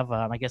they have.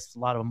 I guess a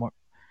lot of them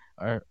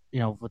are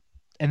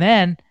and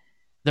then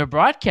their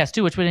broadcast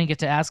too, which we didn't get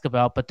to ask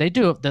about, but they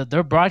do.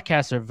 Their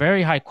broadcasts are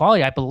very high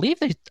quality. I believe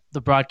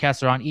the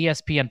broadcasts are on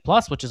ESPN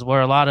Plus, which is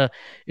where a lot of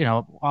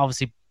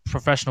obviously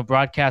professional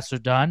broadcasts are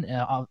done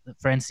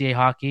for NCAA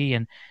hockey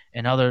and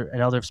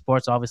other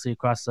sports, obviously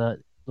across the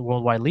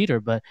worldwide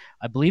leader. But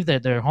I believe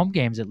that their home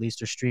games at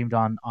least are streamed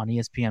on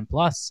ESPN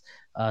Plus.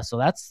 So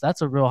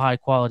that's a real high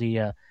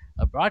quality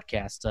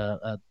broadcast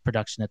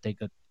production that they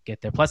could get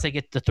there. Plus they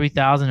get the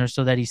 3,000 or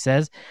so that he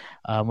says,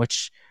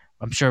 which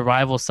I'm sure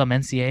rivals some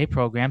NCAA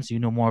programs. You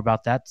know more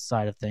about that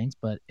side of things,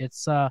 but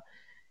it's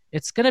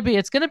gonna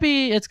be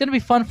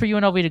fun for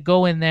UNLV to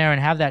go in there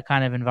and have that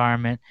kind of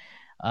environment.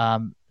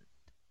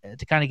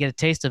 To kind of get a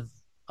taste of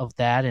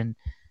that, and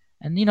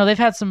they've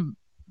had some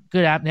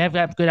they've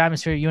got good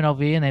atmosphere at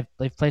UNLV, and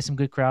they've played some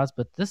good crowds.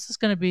 But this is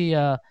going to be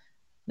I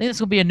think this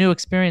will be a new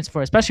experience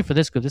especially for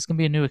this group. This is going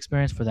to be a new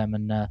experience for them,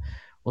 and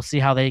we'll see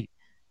how they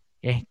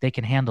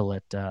can handle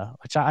it.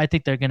 Which I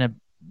think they're gonna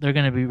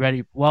be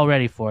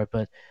ready for it.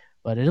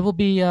 But it will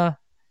be it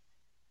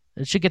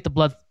should get the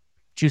blood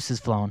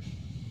juices flowing.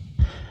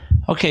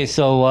 Okay,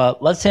 so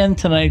let's end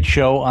tonight's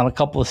show on a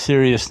couple of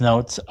serious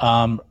notes.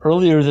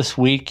 Earlier this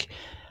week.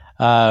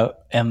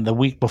 And the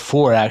week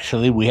before,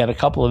 actually, we had a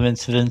couple of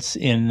incidents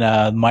in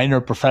minor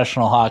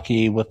professional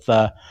hockey with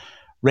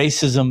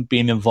racism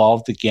being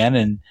involved again.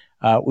 And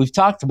we've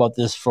talked about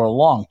this for a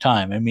long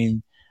time. I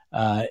mean,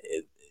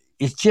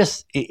 it's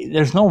just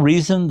there's no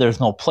reason, there's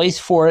no place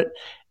for it.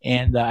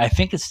 And I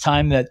think it's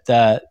time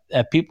that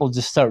people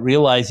just start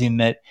realizing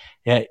that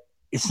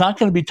it's not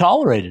going to be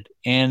tolerated.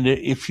 And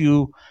if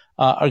you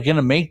are going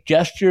to make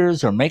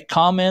gestures or make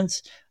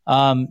comments,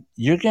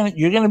 you're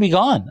gonna be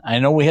gone. I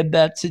know we had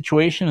that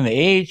situation in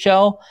the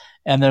AHL,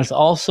 and there's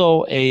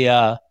also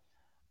a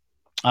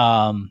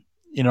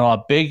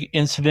big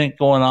incident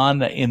going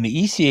on in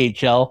the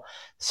ECHL.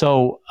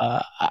 So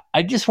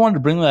I just wanted to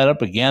bring that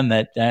up again.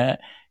 That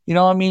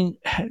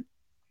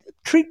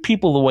treat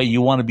people the way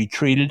you want to be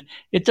treated.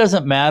 It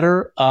doesn't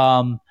matter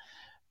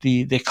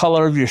the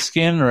color of your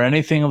skin or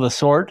anything of the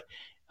sort.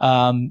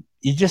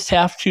 You just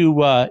have to do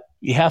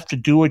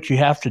what you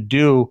have to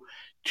do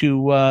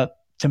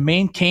to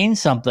maintain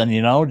something,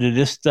 to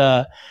just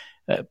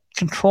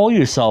control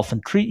yourself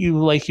and treat you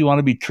like you want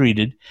to be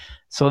treated.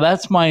 So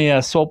that's my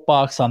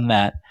soapbox on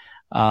that.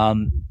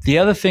 The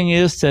other thing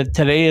is that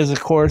today is, of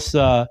course,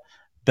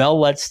 Bell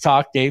Let's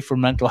Talk Day for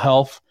mental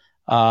health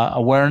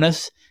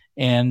awareness.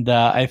 And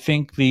I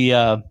think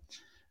the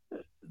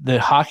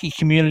hockey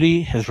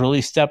community has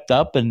really stepped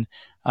up. And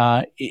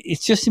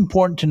it's just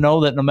important to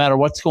know that no matter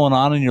what's going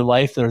on in your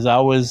life, there's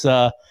always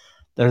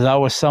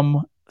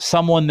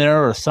someone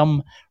there or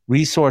some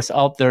resource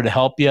out there to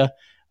help you,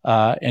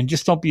 and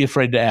just don't be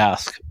afraid to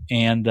ask.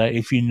 And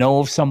if you know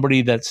of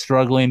somebody that's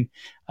struggling,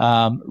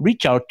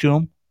 reach out to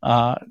them,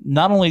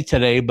 not only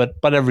today but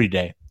every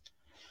day.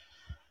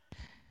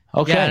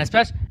 Okay, yeah,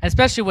 and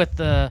especially with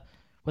the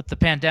with the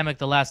pandemic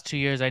the last 2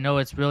 years, I know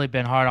it's really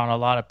been hard on a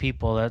lot of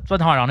people. It's been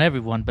hard on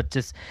everyone, but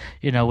just,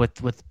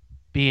 with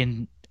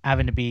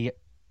having to be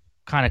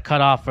kind of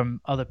cut off from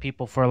other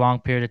people for a long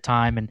period of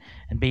time and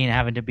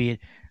having to be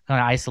kind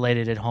of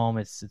isolated at home,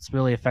 it's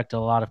really affected a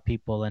lot of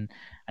people. And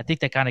I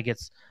think that kind of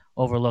gets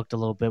overlooked a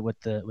little bit with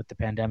the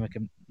pandemic.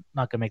 I'm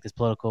not going to make this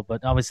political,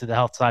 but obviously the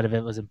health side of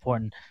it was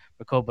important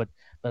for COVID.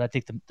 But I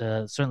think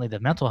certainly the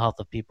mental health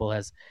of people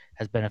has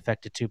been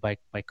affected too by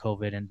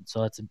COVID, and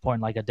so it's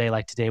important. Like a day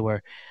like today,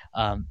 where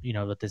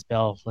with this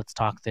Bell Let's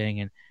Talk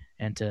thing,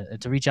 and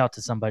to reach out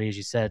to somebody, as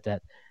you said,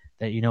 that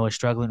is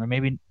struggling, or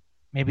maybe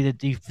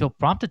that you feel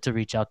prompted to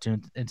reach out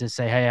to and to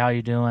say, hey, how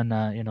you doing?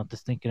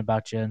 Just thinking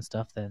about you and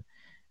stuff.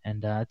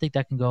 And I think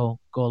that can go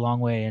a long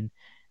way.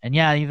 And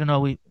yeah, even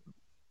though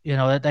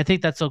I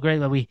think that's so great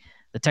that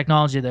the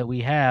technology that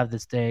we have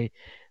this day,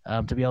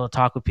 to be able to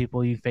talk with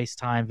people, you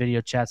FaceTime,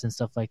 video chats, and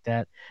stuff like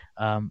that.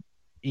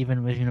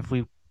 Even if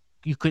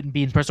you couldn't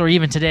be in person, or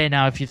even today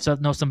now, if you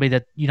know somebody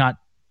that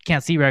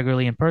can't see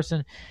regularly in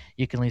person,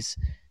 you can at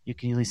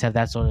least have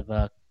that sort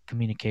of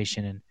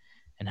communication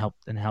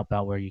and help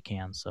out where you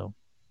can. So.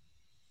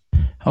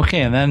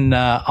 Okay, and then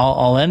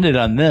I'll end it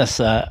on this.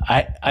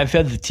 I've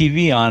had the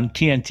TV on,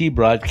 TNT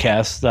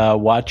broadcast,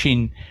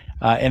 watching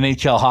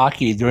NHL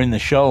hockey during the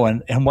show,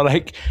 and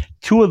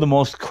two of the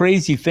most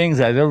crazy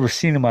things I've ever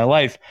seen in my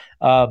life.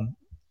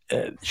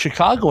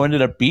 Chicago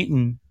ended up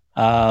beating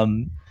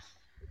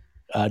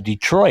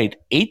Detroit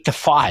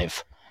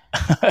 8-5.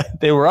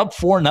 They were up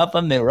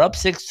 4-0. They were up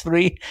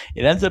 6-3.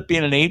 It ends up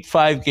being an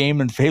 8-5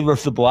 game in favor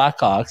of the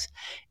Blackhawks.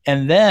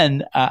 And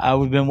then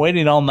we've been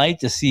waiting all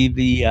night to see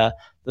the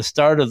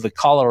start of the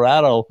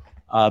Colorado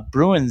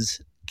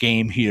Bruins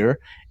game here,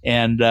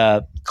 and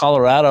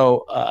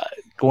Colorado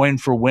going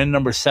for win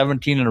number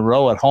 17 in a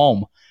row at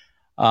home.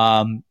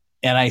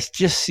 And I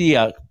just see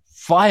a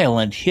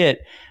violent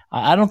hit.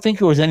 I don't think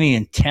there was any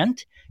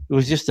intent. It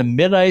was just a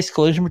mid-ice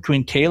collision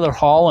between Taylor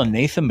Hall and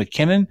Nathan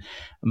MacKinnon.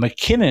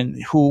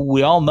 MacKinnon, who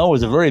we all know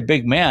is a very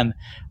big man,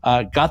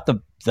 got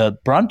the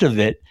brunt of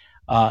it.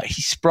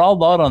 He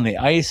sprawled out on the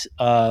ice,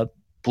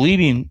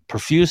 bleeding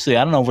profusely.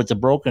 I don't know if it's a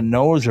broken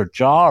nose or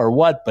jaw or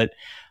what, but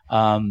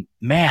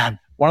man,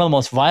 one of the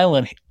most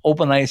violent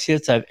open ice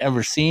hits I've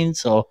ever seen.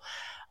 So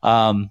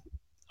our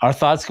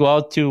thoughts go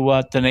out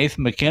to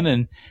Nathan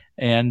MacKinnon,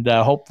 and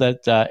hope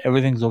that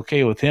everything's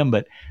okay with him.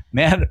 But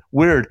man,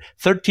 weird.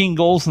 13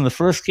 goals in the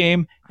first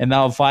game, and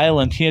now a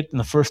violent hit in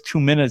the first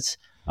 2 minutes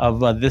of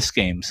this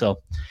game.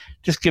 So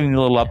just giving you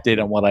a little update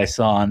on what I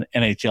saw on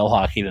NHL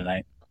hockey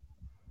tonight.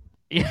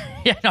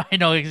 Yeah, no, I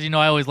know, because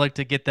I always like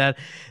to get that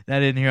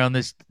in here on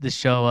this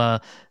show.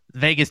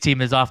 Vegas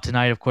team is off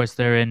tonight. Of course,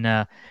 they're in.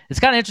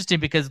 It's kind of interesting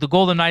because the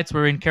Golden Knights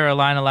were in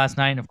Carolina last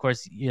night, and of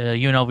course,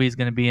 UNLV is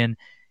going to be in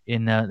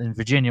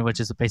Virginia, which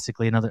is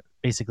basically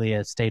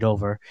a state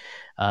over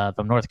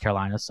from North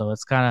Carolina. So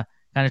it's kind of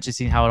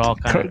interesting how it all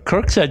kind of.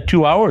 Kirk said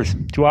 2 hours.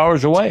 2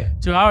 hours away.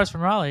 2 hours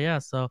from Raleigh, yeah.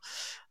 So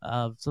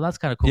that's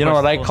kind of cool. You know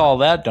what I call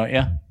that, don't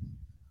you?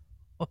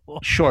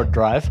 Short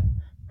drive.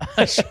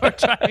 A short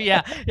drive,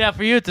 yeah.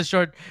 For you, it's a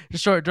short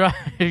drive.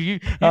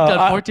 You've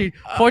done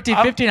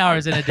 15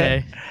 hours in a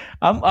day.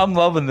 I'm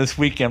loving this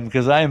weekend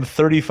because I am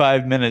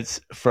 35 minutes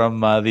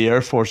from the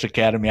Air Force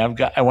Academy.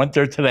 I went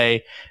there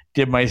today,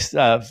 did my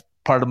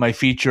part of my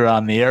feature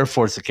on the Air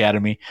Force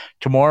Academy.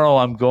 Tomorrow,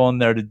 I'm going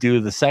there to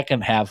do the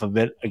second half of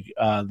it,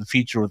 the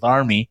feature with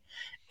Army,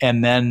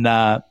 and then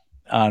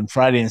on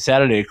Friday and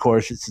Saturday, of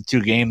course, it's the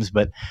 2 games.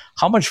 But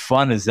how much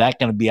fun is that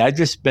going to be? I've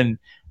just been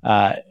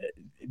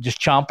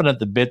just chomping at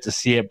the bit to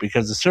see it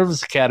because the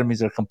service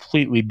academies are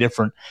completely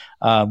different.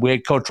 We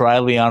had Coach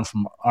Riley on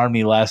from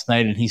Army last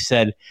night, and he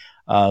said,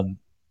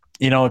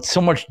 it's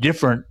so much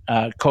different.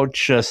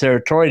 Coach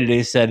Saratori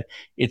today said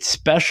it's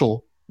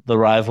special, the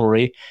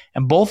rivalry,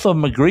 and both of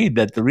them agreed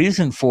that the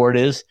reason for it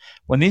is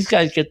when these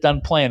guys get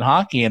done playing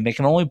hockey and they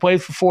can only play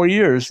for 4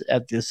 years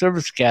at the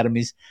service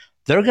academies,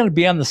 they're going to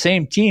be on the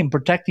same team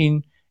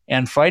protecting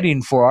and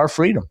fighting for our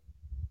freedom.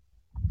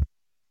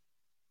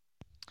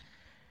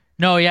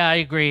 No, yeah, I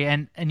agree,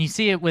 and you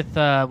see it with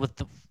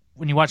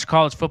when you watch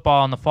college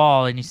football in the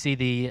fall, and you see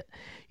the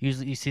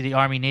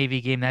Army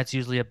Navy game. That's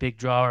usually a big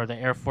draw, or the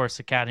Air Force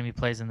Academy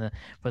plays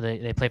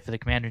they play for the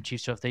Commander in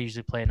Chief. So if they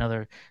usually play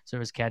another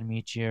service academy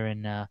each year,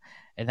 and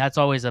that's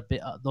always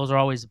those are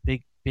always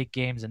big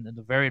games, and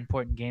the very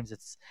important games.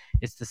 It's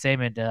the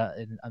same, and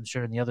I'm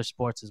sure in the other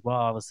sports as well.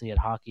 Obviously at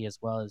hockey as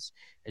well, as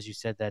you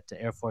said, that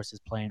the Air Force is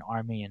playing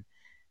Army,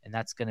 and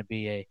that's going to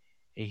be a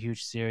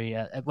huge series.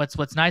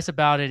 What's nice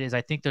about it is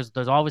I think there's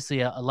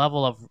obviously a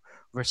level of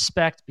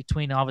respect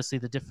between obviously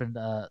the different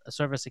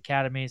service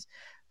academies,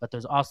 but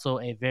there's also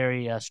a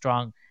very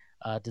strong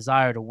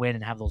desire to win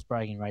and have those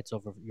bragging rights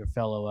over your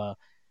fellow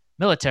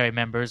military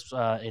members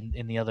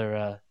in the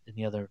other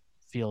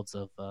fields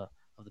of the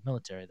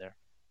military there.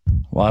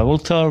 Well, I will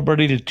tell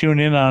everybody to tune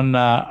in on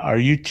our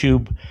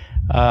YouTube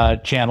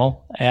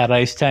channel at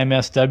Icetime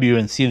SW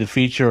and see the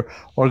feature,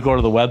 or go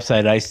to the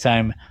website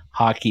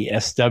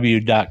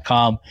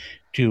IcetimeHockeySW.com.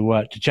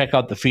 to check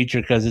out the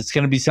feature because it's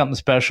going to be something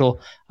special.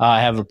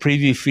 I have a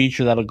preview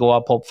feature that'll go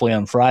up hopefully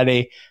on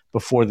Friday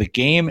before the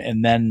game,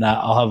 and then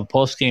I'll have a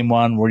post-game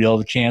one where you'll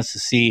have a chance to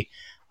see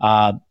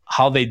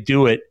how they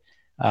do it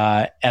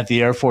at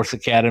the Air Force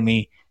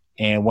Academy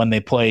and when they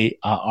play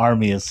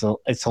Army. It's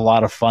a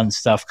lot of fun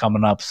stuff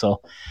coming up.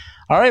 So,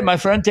 all right, my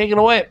friend, take it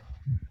away.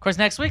 Of course,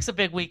 next week's a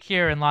big week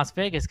here in Las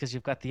Vegas because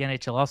you've got the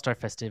NHL All-Star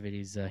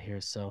festivities here.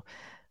 So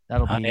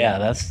that'll be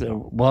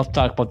we'll have to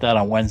talk about that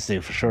on Wednesday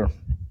for sure.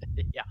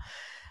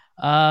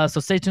 Yeah. So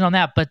stay tuned on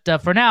that.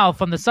 But for now,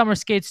 from the Summer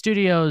Skate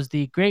Studios,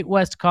 the Great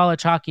West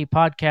College Hockey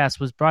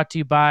Podcast was brought to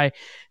you by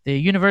the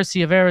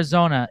University of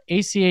Arizona,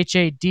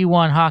 ACHA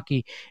D1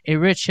 Hockey, a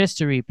rich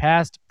history,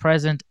 past,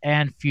 present,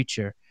 and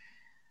future.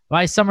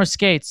 By Summer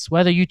Skates,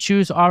 whether you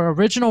choose our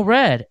original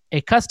red,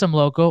 a custom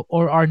logo,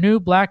 or our new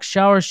black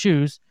shower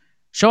shoes,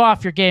 show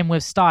off your game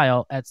with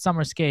style at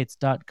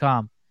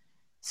summerskates.com.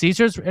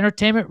 Caesars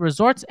Entertainment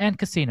Resorts and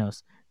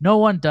Casinos. No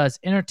one does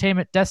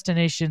entertainment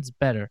destinations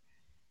better.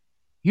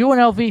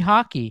 UNLV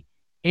Hockey,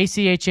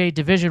 ACHA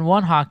Division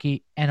I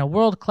Hockey, and a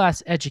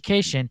world-class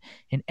education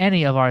in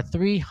any of our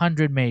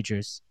 300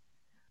 majors.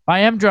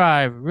 By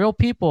M-Drive, real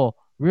people,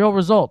 real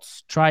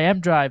results. Try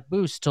M-Drive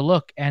Boost to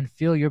look and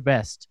feel your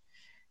best.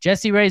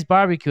 Jesse Ray's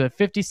Barbecue at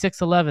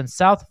 5611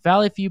 South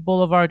Valley View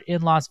Boulevard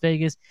in Las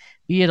Vegas.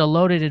 Be it a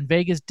loaded in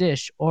Vegas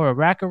dish or a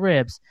rack of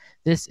ribs,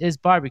 this is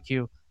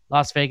barbecue,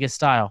 Las Vegas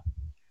style.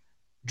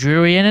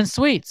 Drury Inn and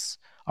Suites.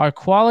 Our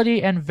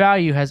quality and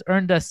value has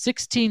earned us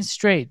 16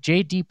 straight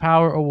J.D.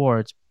 Power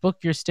Awards. Book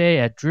your stay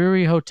at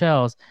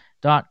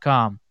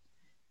druryhotels.com.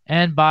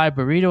 And by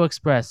Burrito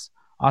Express.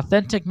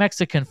 Authentic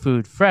Mexican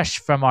food, fresh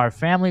from our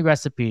family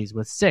recipes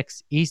with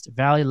 6 East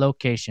Valley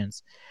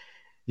locations.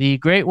 The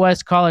Great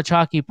West College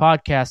Hockey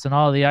Podcast and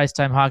all of the Ice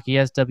Time Hockey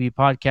SW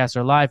podcasts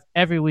are live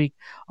every week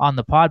on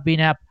the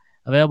Podbean app,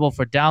 available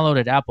for download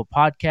at Apple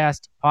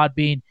Podcast,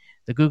 Podbean,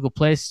 the Google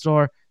Play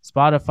Store,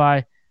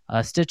 Spotify,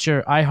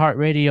 Stitcher,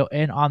 iHeartRadio,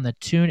 and on the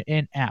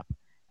TuneIn app.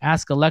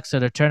 Ask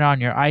Alexa to turn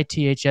on your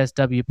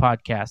ITHSW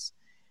podcasts.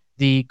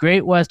 The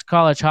Great West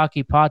College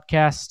Hockey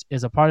Podcast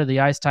is a part of the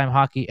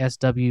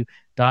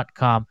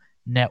IcetimeHockeySW.com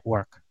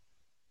network.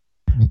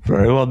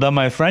 Very well done,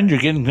 my friend. You're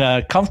getting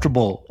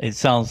comfortable, it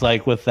sounds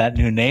like, with that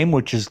new name,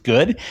 which is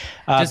good.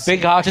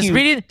 Big hockey.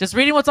 Just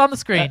reading what's on the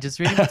screen.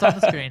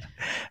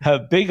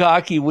 Big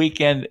hockey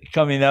weekend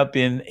coming up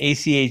in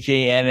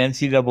ACHA and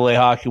NCAA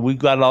hockey. We've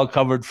got it all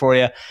covered for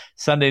you.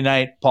 Sunday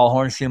night, Paul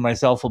Hornstein and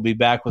myself will be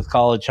back with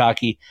College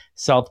Hockey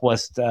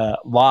Southwest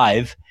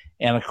Live.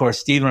 And, of course,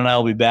 Steven and I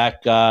will be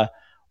back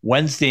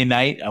Wednesday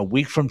night, a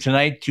week from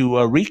tonight, to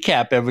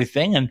recap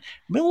everything. And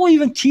maybe we'll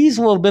even tease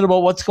a little bit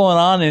about what's going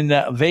on in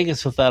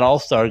Vegas with that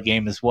All-Star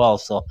game as well.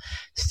 So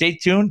stay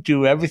tuned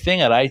to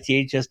everything at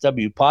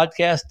ITHSW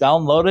Podcast.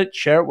 Download it,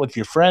 share it with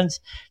your friends.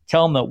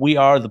 Tell them that we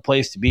are the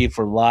place to be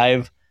for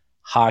live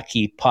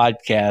hockey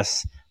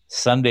podcasts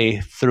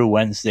Sunday through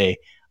Wednesday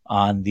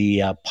on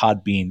the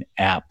Podbean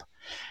app.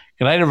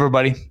 Good night,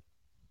 everybody.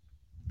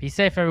 Be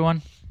safe,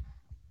 everyone.